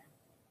doing with it?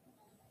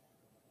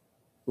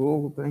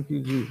 Oh, thank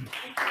you, Jesus.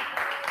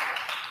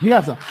 You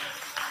got some.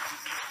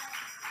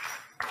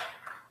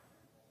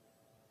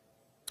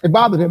 It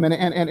bothered him.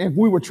 And if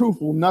we were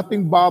truthful,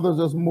 nothing bothers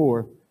us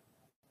more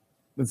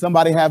than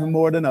somebody having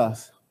more than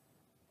us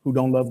who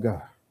don't love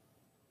God.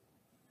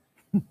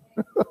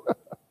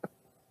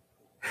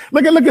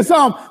 Look at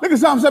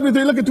Psalm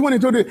 73, look at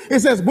 23. It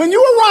says, when you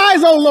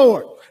arise, O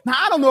Lord. Now,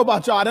 I don't know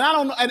about y'all,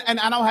 and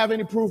I don't have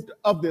any proof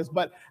of this,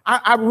 but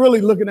I'm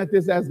really looking at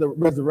this as the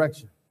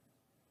resurrection.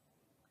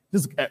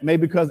 Just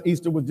maybe because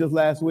Easter was just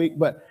last week,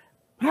 but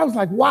I was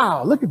like,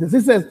 wow, look at this.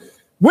 It says,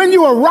 when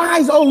you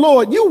arise, O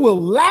Lord, you will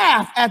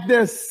laugh at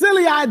their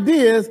silly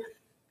ideas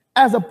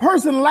as a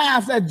person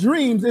laughs at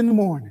dreams in the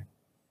morning.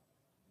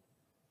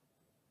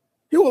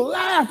 You will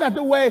laugh at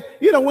the way,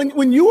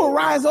 when you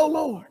arise, O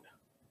Lord.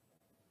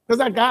 Because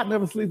our God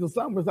never sleeps or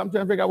slumbers. I'm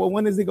trying to figure out,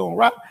 when is he going to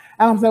rise?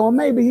 And I'm saying,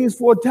 maybe he's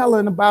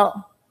foretelling about.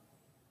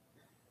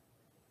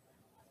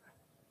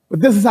 But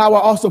this is how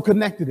I also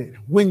connected it.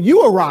 When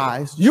you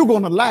arise, you're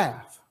going to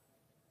laugh.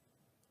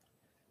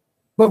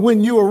 But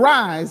when you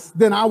arise,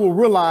 then I will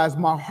realize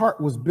my heart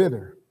was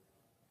bitter.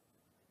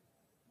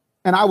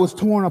 And I was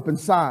torn up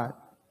inside.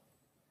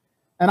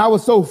 And I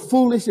was so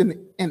foolish and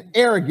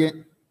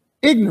arrogant,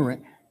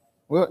 ignorant.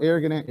 Well,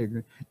 arrogant and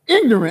ignorant.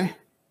 Ignorant.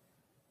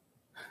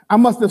 I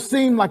must have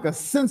seemed like a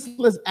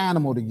senseless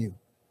animal to you.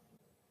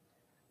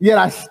 Yet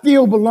I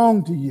still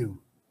belong to you.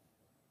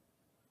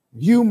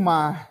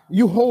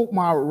 You hold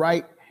my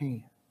right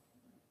hand.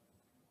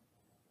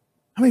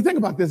 I mean, think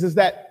about this, is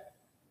that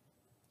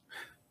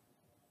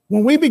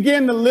when we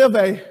begin to live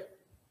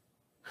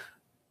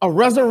a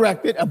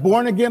resurrected, a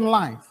born-again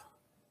life,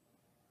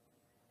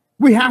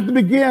 we have to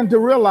begin to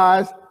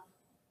realize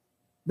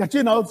that,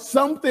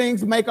 some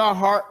things make our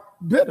heart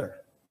bitter.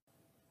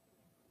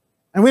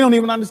 And we don't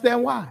even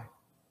understand why.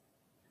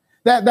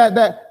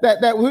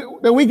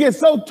 That we get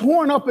so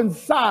torn up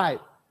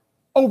inside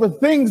over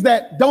things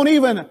that don't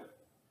even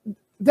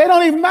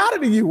matter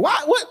to you. Why?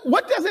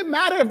 What does it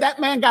matter if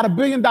that man got $1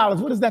 billion?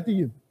 What is that to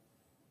you?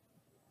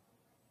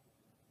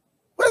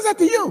 What is that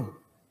to you?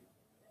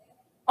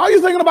 All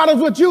you're thinking about is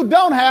what you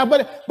don't have,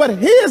 but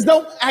his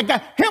don't.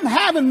 Him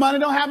having money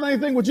don't have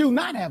anything with you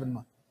not having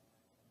money.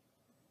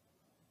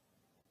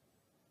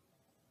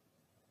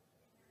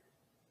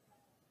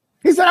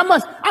 He said, I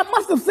must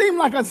have seemed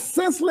like a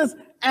senseless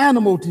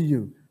animal to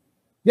you,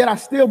 yet I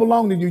still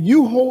belong to you.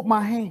 You hold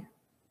my hand.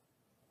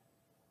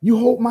 You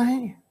hold my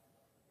hand.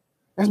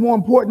 That's more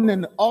important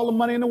than all the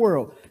money in the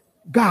world.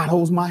 God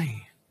holds my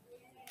hand.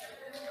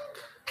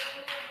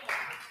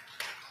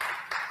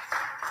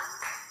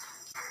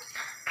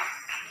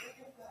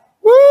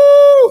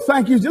 Woo!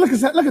 Thank you. Look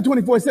at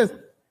 24.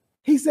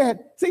 He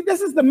said, see,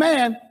 this is the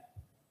man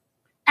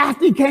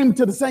after he came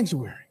to the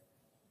sanctuary.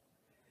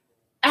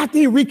 after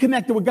he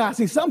reconnected with God.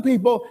 See, some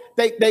people,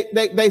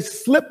 they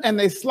slip and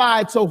they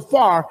slide so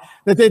far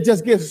that they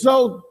just get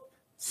so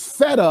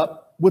fed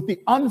up with the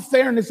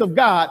unfairness of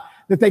God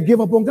that they give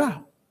up on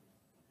God.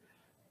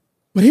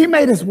 But he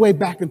made his way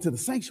back into the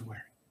sanctuary.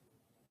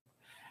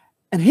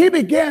 And he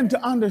began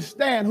to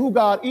understand who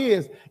God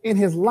is in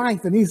his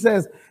life. And he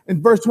says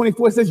in verse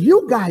 24, it says,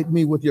 you guide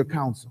me with your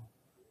counsel,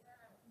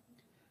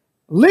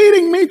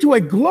 leading me to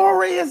a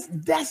glorious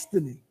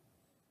destiny.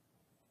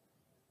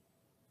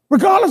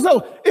 Regardless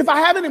of if I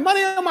have any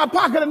money in my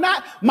pocket or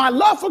not, my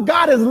love for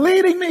God is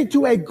leading me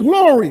to a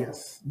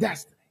glorious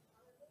destiny.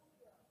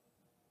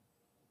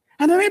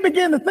 And then he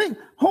began to think,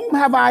 whom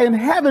have I in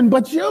heaven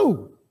but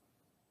you?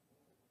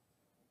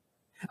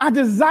 I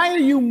desire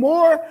you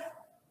more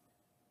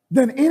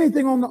than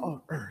anything on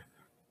the earth.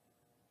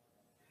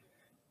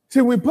 See,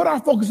 when we put our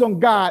focus on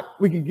God,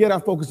 we can get our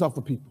focus off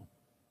of people.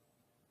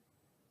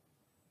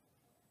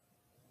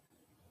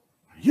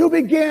 You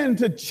begin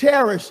to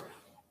cherish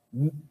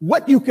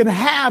what you can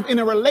have in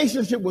a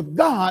relationship with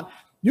God,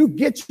 you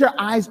get your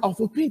eyes off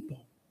of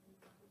people.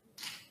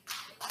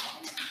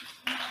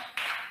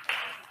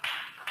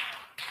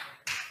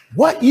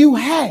 What you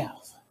have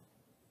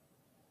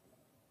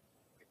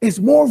is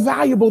more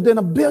valuable than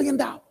 $1 billion.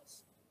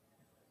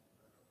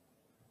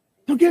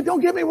 Don't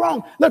get me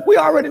wrong. Look, we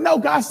already know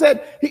God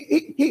said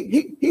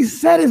he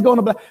said he's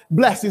going to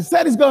bless you. He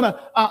said he's going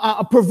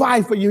to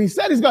provide for you. He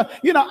said he's going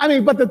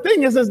to, but the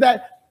thing is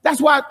that that's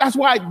why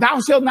thou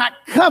shalt not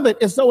covet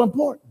is so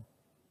important.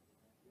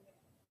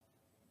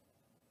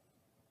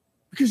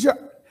 Because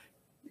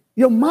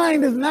your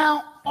mind is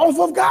now off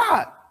of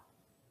God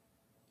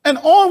and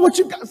on what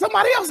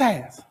somebody else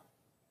has.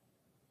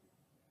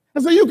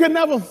 And so you can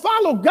never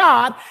follow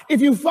God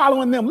if you're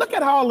following them. Look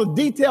at all the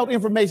detailed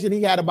information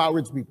he had about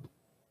rich people.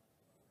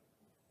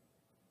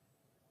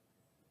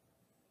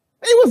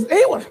 He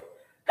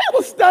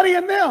was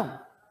studying them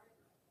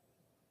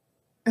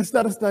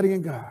instead of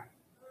studying God.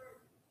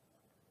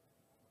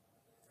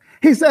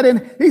 He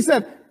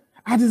said,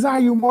 I desire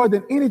you more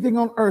than anything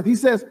on earth. He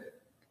says,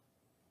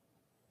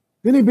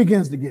 then he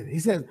begins to get it. He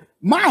says,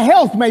 my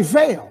health may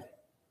fail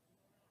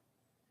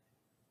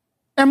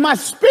and my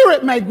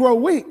spirit may grow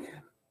weak,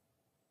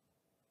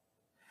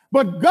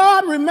 but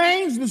God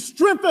remains the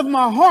strength of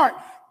my heart.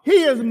 He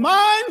is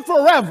mine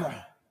forever.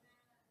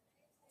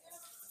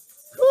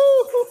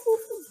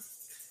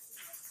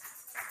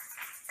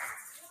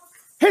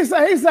 He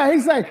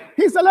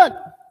said, look,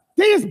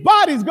 these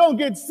bodies gonna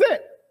get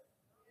sick.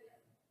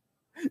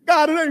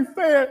 God, it ain't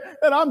fair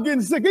that I'm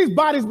getting sick. These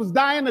bodies was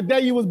dying the day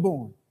you was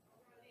born.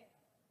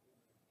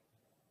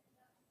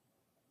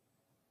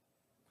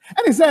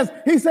 And he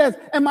says,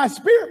 and my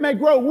spirit may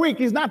grow weak.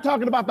 He's not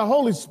talking about the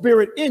Holy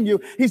Spirit in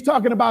you. He's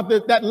talking about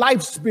that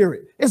life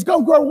spirit. It's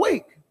going to grow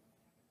weak.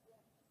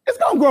 It's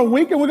going to grow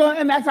weak,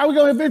 and that's how we're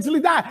going to eventually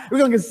die. We're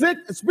going to get sick.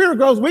 The spirit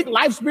grows weak.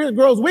 Life spirit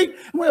grows weak,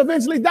 and we'll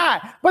eventually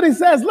die. But he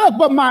says, look,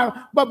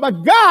 but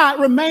God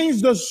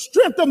remains the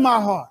strength of my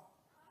heart.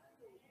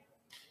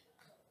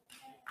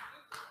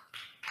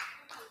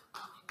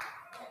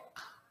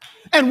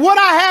 And what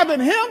I have in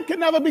him can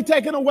never be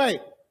taken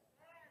away.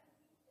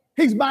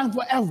 He's mine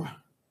forever.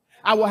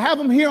 I will have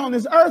him here on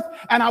this earth,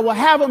 and I will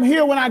have him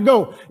here when I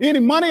go. Any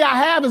money I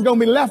have is going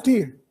to be left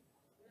here.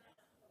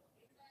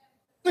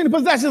 Any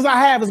possessions I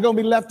have is going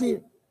to be left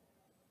here.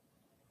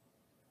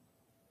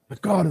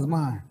 But God is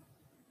mine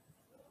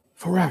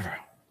forever.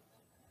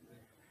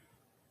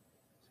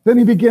 Then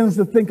he begins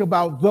to think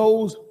about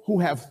those who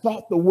have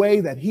thought the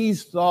way that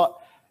he's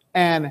thought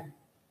and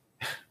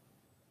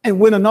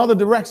went another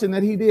direction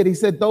that he did. He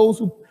said, those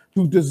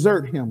who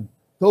desert him,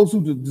 those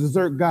who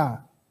desert God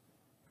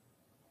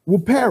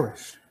will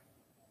perish.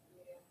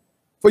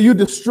 For you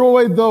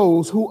destroy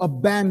those who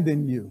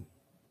abandon you.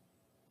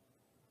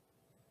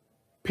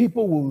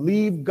 People will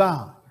leave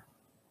God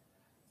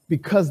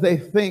because they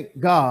think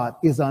God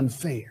is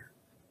unfair.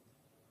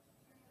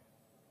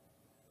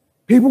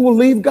 People will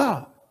leave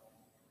God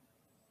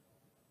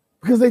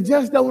because they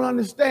just don't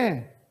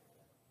understand.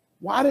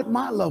 Why did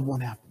my loved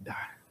one have to die?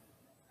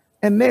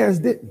 And theirs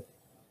didn't.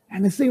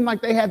 And it seemed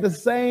like they had the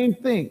same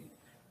thing.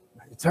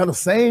 Tell the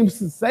same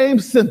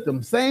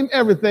symptoms, same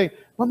everything.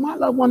 But my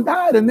loved one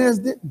died and theirs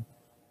didn't.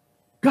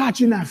 God,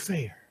 you're not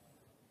fair.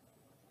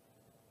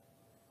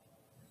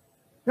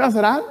 God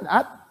said,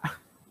 I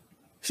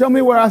show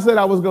me where I said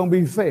I was going to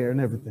be fair and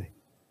everything.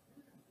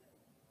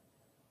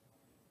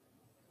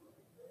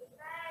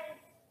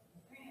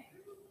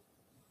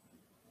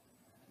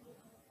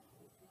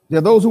 There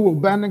are those who will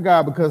abandon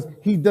God because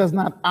he does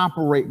not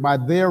operate by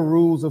their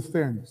rules of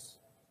fairness.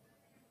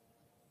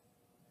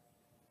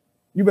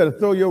 You better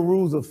throw your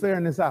rules of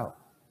fairness out.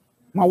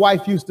 My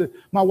wife,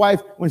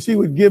 when she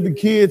would give the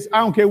kids, I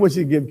don't care what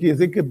she'd give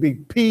kids. It could be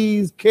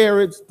peas,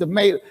 carrots,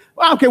 tomatoes.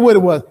 I don't care what it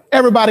was.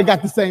 Everybody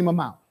got the same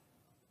amount.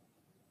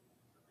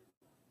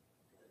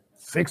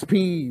 6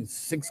 peas,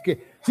 6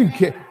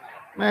 carrots.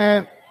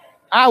 Man,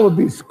 I would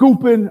be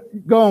scooping,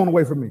 going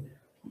away from me.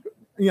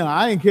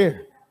 I ain't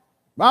care.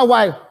 My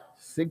wife,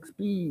 6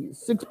 peas,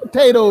 6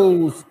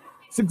 potatoes,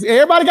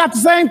 Everybody got the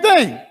same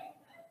thing.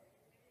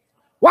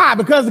 Why?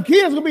 Because the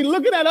kids will be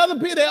looking at other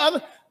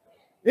people.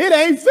 It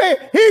ain't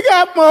fair. He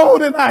got more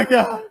than I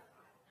got.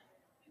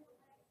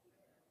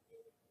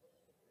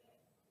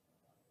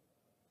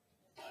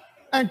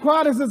 And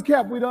quiet is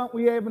kept.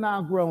 We haven't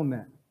outgrown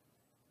that.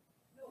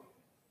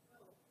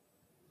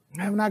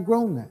 We have not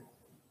grown that.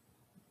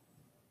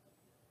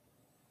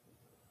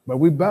 But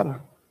we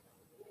better.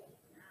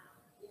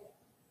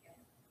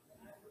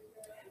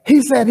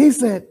 He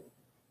said,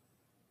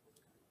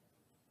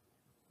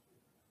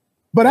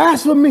 but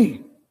as for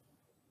me,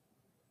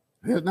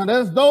 now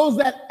there's those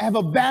that have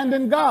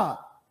abandoned God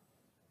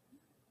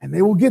and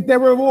they will get their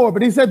reward.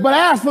 But he said, but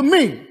as for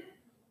me,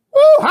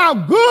 how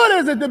good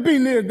is it to be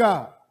near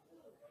God?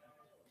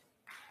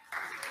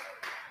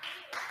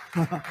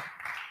 I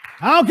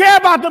don't care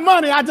about the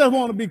money. I just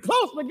want to be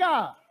close to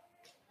God.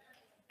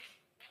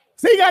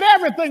 See, he got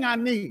everything I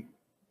need.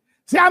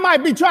 See, I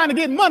might be trying to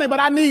get money,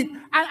 but I need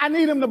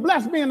him to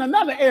bless me in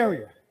another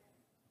area.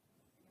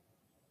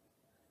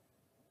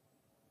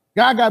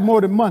 God got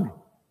more than money.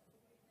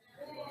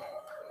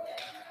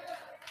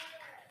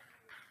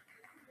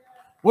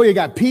 Well, you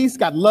got peace,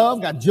 got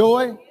love, got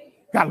joy,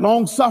 got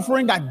long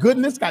suffering, got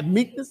goodness, got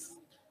meekness.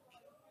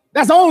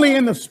 That's only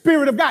in the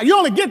Spirit of God. You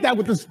only get that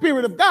with the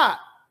Spirit of God.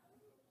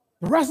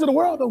 The rest of the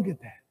world don't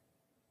get that.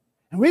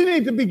 And we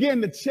need to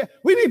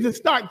we need to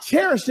start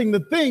cherishing the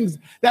things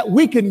that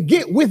we can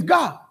get with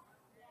God.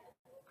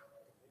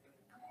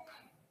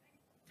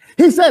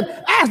 He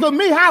said, as for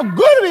me, how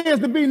good it is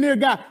to be near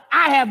God.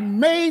 I have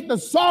made the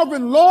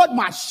sovereign Lord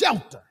my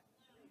shelter.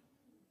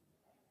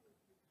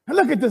 And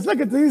look at this.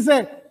 He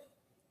said,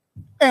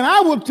 and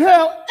I will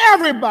tell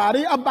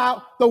everybody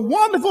about the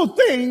wonderful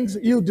things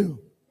you do.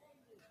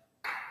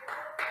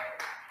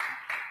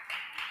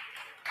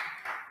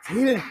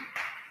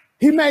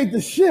 He made the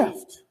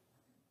shift.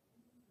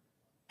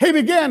 He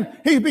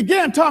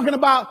began talking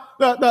about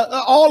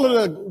all of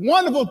the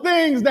wonderful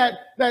things that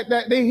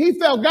he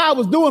felt God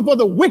was doing for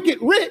the wicked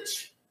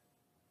rich.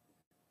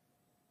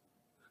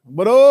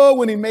 But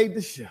when he made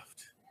the shift,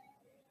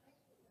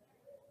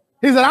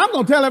 he said, I'm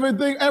going to tell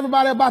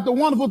everybody about the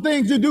wonderful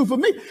things you do for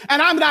me,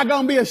 and I'm not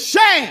going to be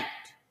ashamed.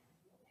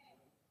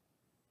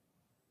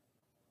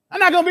 I'm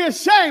not going to be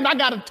ashamed. I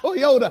got a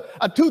Toyota,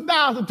 a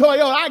 2000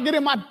 Toyota. I get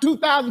in my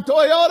 2000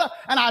 Toyota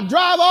and I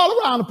drive all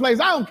around the place.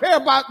 I don't care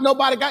about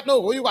nobody got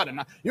you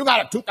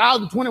got a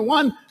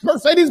 2021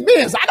 Mercedes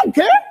Benz. I don't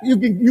care.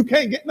 You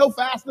can't get no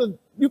faster.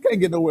 You can't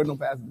get nowhere no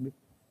faster than me.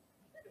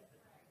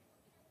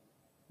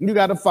 You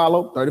got to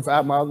follow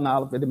 35 miles an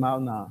hour, 50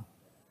 miles an hour.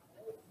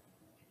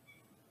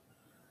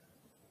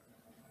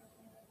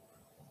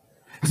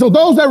 So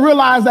those that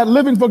realize that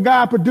living for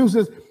God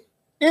produces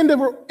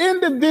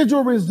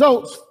individual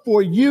results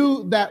for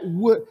you that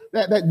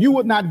you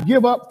would not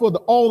give up for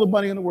all the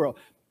money in the world.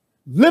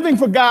 Living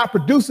for God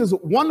produces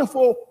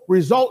wonderful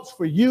results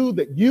for you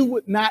that you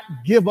would not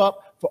give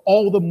up for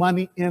all the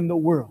money in the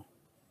world.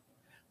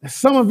 There's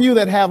some of you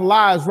that have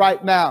lives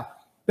right now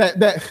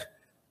that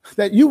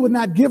you would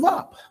not give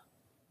up.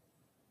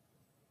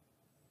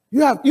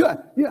 You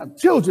have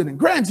children and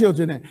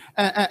grandchildren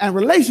and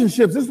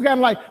relationships. This is kind of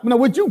like,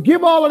 would you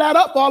give all of that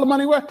up for all the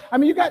money worth? I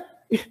mean,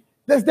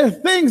 there's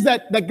things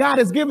that God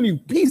has given you.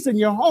 Peace in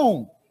your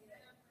home.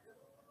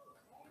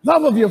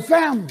 Love of your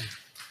family.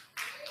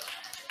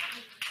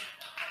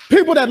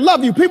 People that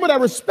love you. People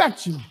that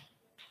respect you.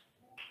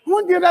 You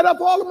wouldn't give that up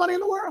for all the money in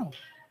the world.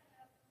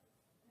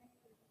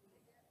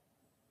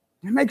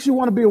 It makes you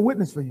want to be a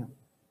witness for him.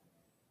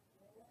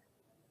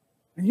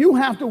 And you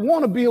have to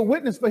want to be a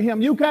witness for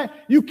him. You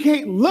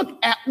can't look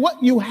at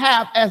what you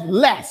have as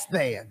less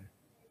than.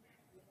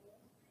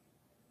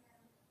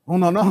 Oh,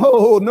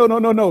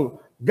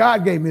 no.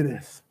 God gave me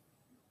this.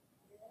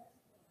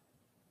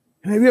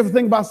 And have you ever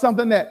think about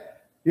something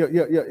that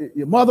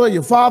your mother or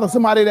your father,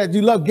 somebody that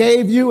you love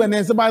gave you, and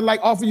then somebody like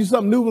offer you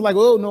something new, like,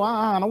 oh no,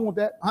 I don't want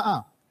that.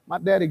 My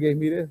daddy gave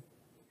me this.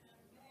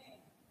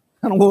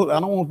 I don't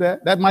want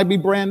that. That might be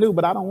brand new,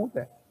 but I don't want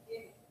that.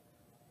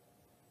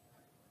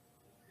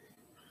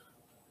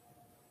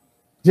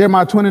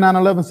 Jeremiah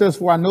 29:11 says,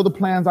 for I know the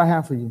plans I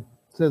have for you,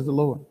 says the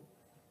Lord.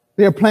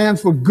 They are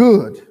plans for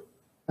good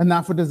and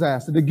not for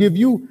disaster, to give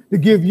you.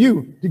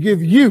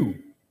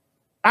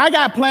 I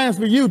got plans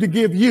for you to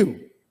give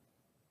you.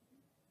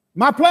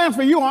 My plans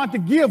for you aren't to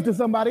give to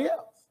somebody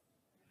else.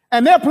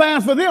 And their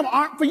plans for them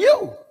aren't for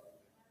you.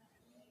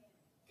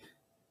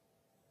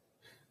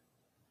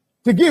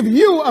 To give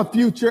you a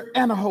future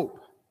and a hope.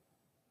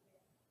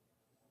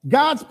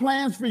 God's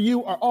plans for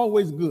you are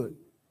always good.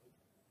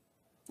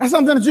 That's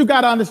something that you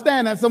got to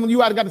understand. That's something you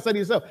got to say to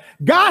yourself.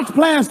 God's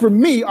plans for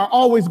me are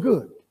always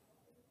good.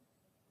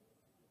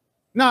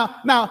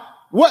 Now,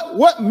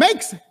 what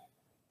makes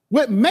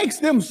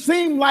them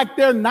seem like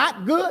they're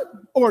not good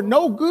or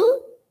no good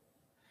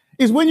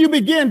is when you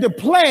begin to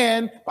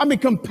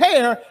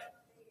compare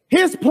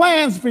his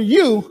plans for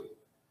you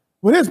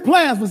with his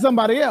plans for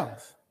somebody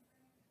else.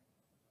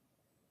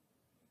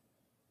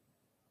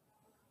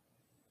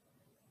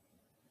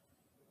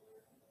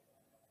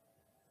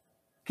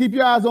 Keep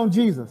your eyes on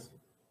Jesus.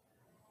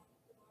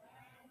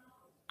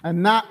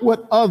 and not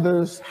what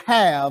others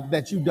have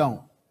that you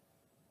don't.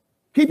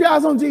 Keep your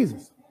eyes on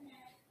Jesus.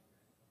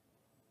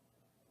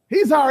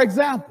 He's our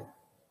example.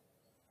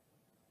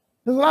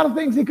 There's a lot of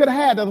things he could have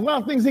had. There's a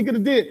lot of things he could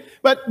have did.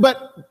 But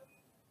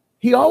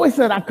he always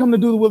said, I come to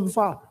do the will of the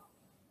Father.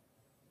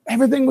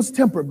 Everything was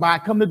tempered by I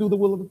come to do the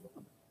will of the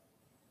Father.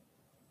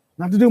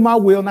 Not to do my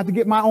will, not to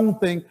get my own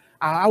thing.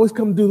 I always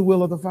come to do the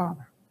will of the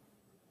Father.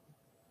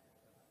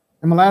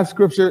 And my last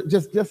scripture,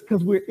 just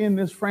because we're in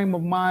this frame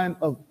of mind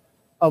of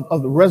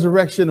the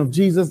resurrection of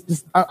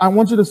Jesus, I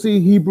want you to see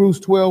Hebrews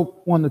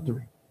 12,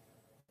 1-3.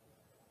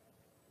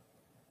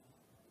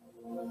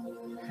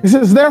 It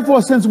says,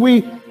 therefore, since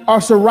we are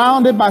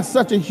surrounded by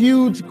such a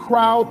huge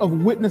crowd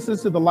of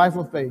witnesses to the life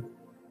of faith,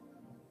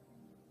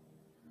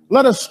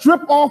 let us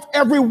strip off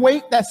every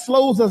weight that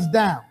slows us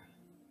down,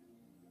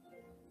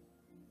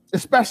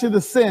 especially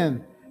the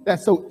sin that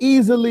so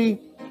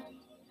easily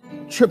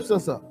trips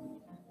us up.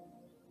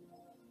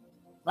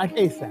 Like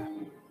Asaph.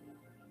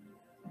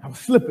 I was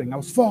slipping, I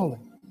was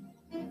falling.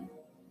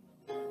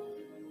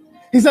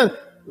 He said,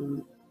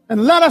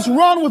 and let us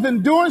run with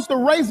endurance the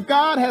race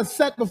God has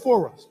set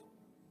before us.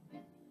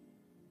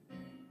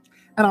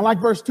 And I like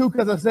verse 2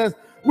 because it says,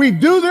 we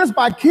do this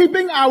by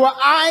keeping our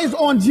eyes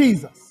on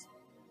Jesus,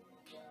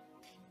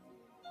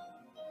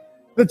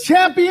 the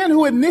champion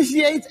who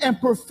initiates and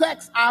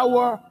perfects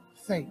our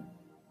faith.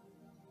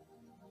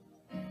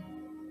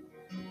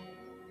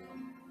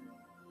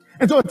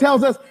 And so it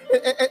tells us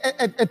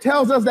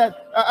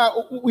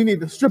that we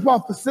need to strip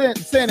off the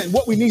sin and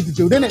what we need to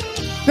do. Then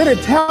it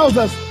tells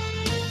us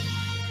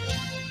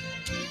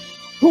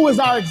who is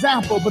our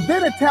example, but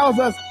then it tells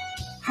us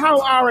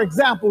how our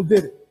example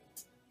did it.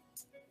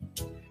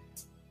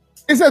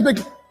 It says,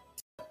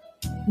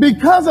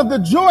 because of the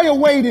joy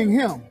awaiting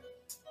him,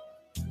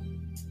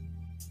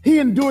 he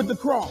endured the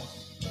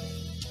cross,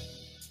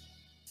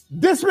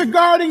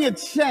 disregarding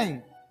its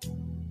shame.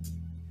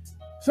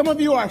 Some of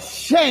you are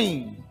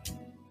ashamed.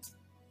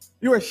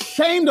 You're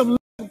ashamed of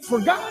living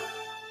for God.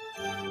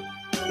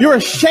 You're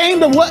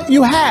ashamed of what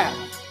you have.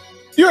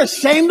 You're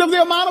ashamed of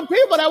the amount of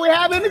people that we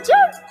have in the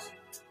church.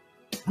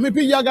 How many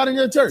people y'all got in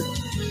your church?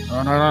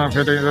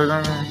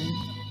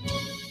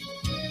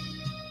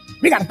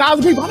 We got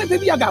 1,000 people. How many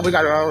people y'all got? We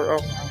got.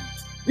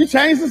 You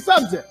changed the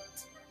subject.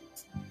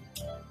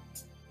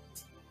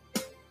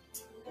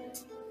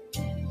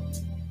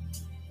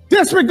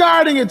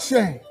 Disregarding its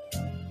shame.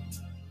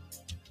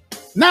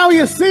 Now he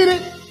is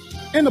seated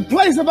in the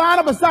place of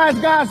honor besides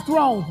God's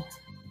throne,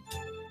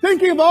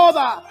 thinking of all the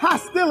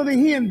hostility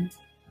he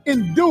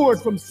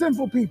endured from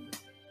sinful people.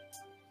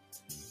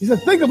 He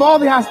said, think of all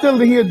the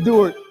hostility he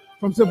endured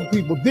from sinful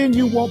people. Then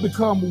you won't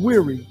become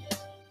weary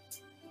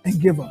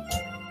and give up.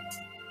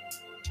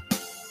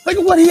 Think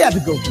of what he had to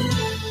go through.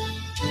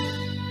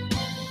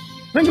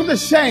 Think of the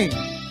shame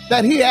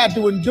that he had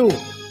to endure.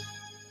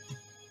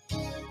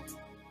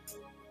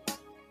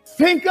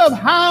 Think of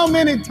how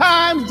many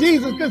times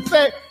Jesus could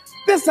say,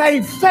 this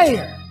ain't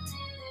fair.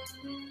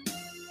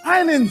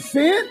 I didn't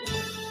sin.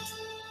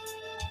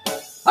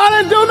 I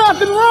didn't do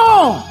nothing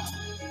wrong.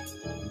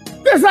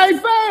 This ain't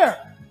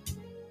fair.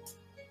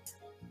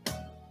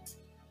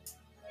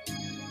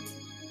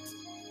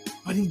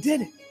 But he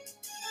did it.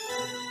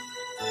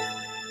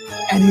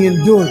 And he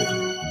endured it.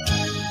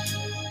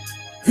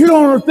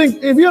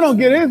 If you don't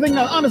get anything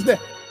to understand,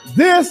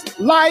 this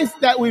life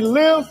that we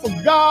live for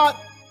God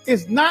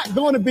is not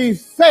going to be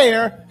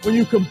fair when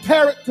you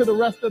compare it to the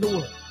rest of the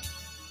world.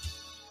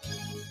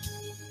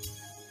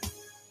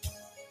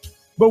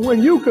 But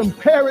when you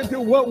compare it to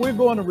what we're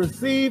going to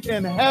receive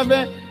in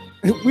heaven,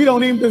 we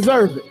don't even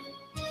deserve it.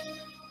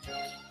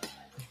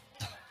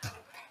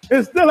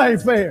 It still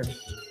ain't fair.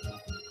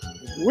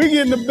 We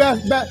getting the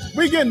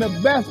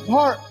best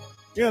part.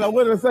 You know,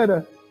 what do they say?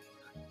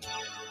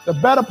 The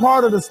better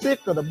part of the stick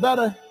or the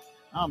better,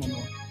 I don't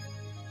know.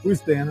 We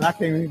stand. I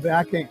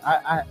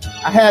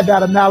had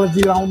that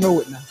analogy. I don't know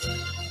it now.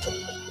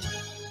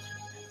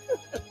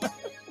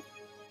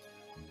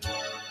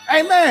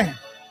 Amen.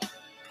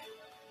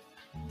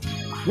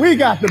 We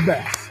got the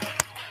best.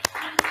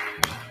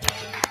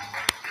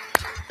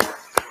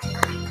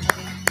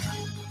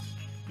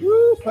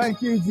 Woo,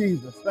 thank you,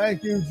 Jesus.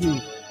 Thank you,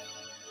 Jesus.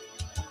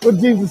 What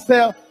did Jesus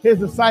tell his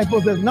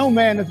disciples? There's no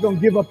man that's going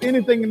to give up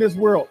anything in this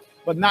world,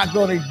 but not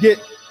going to get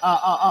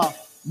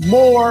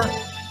more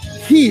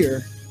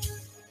here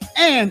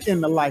and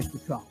in the life to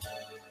come.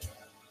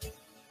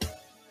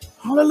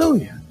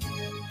 Hallelujah.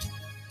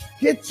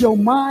 Get your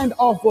mind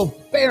off of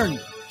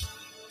fairness.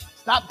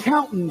 Stop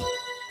counting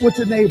what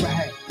your neighbor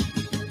has.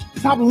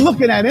 Stop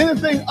looking at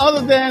anything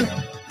other than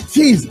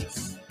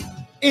Jesus.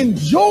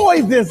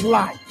 Enjoy this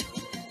life.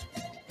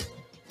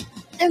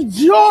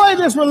 Enjoy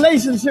this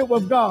relationship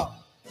with God.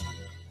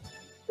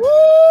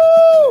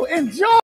 Woo! Enjoy.